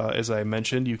also, as I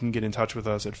mentioned, you can get in touch with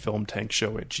us at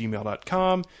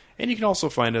filmtankshow@gmail.com. And you can also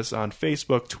find us on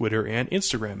Facebook, Twitter, and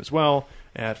Instagram as well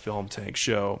at Film Tank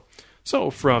Show.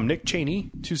 So, from Nick Cheney,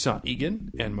 Toussaint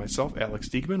Egan, and myself, Alex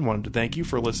Diekman, wanted to thank you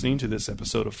for listening to this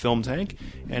episode of Film Tank,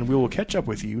 and we will catch up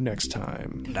with you next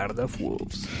time. Not enough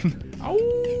wolves. Ow!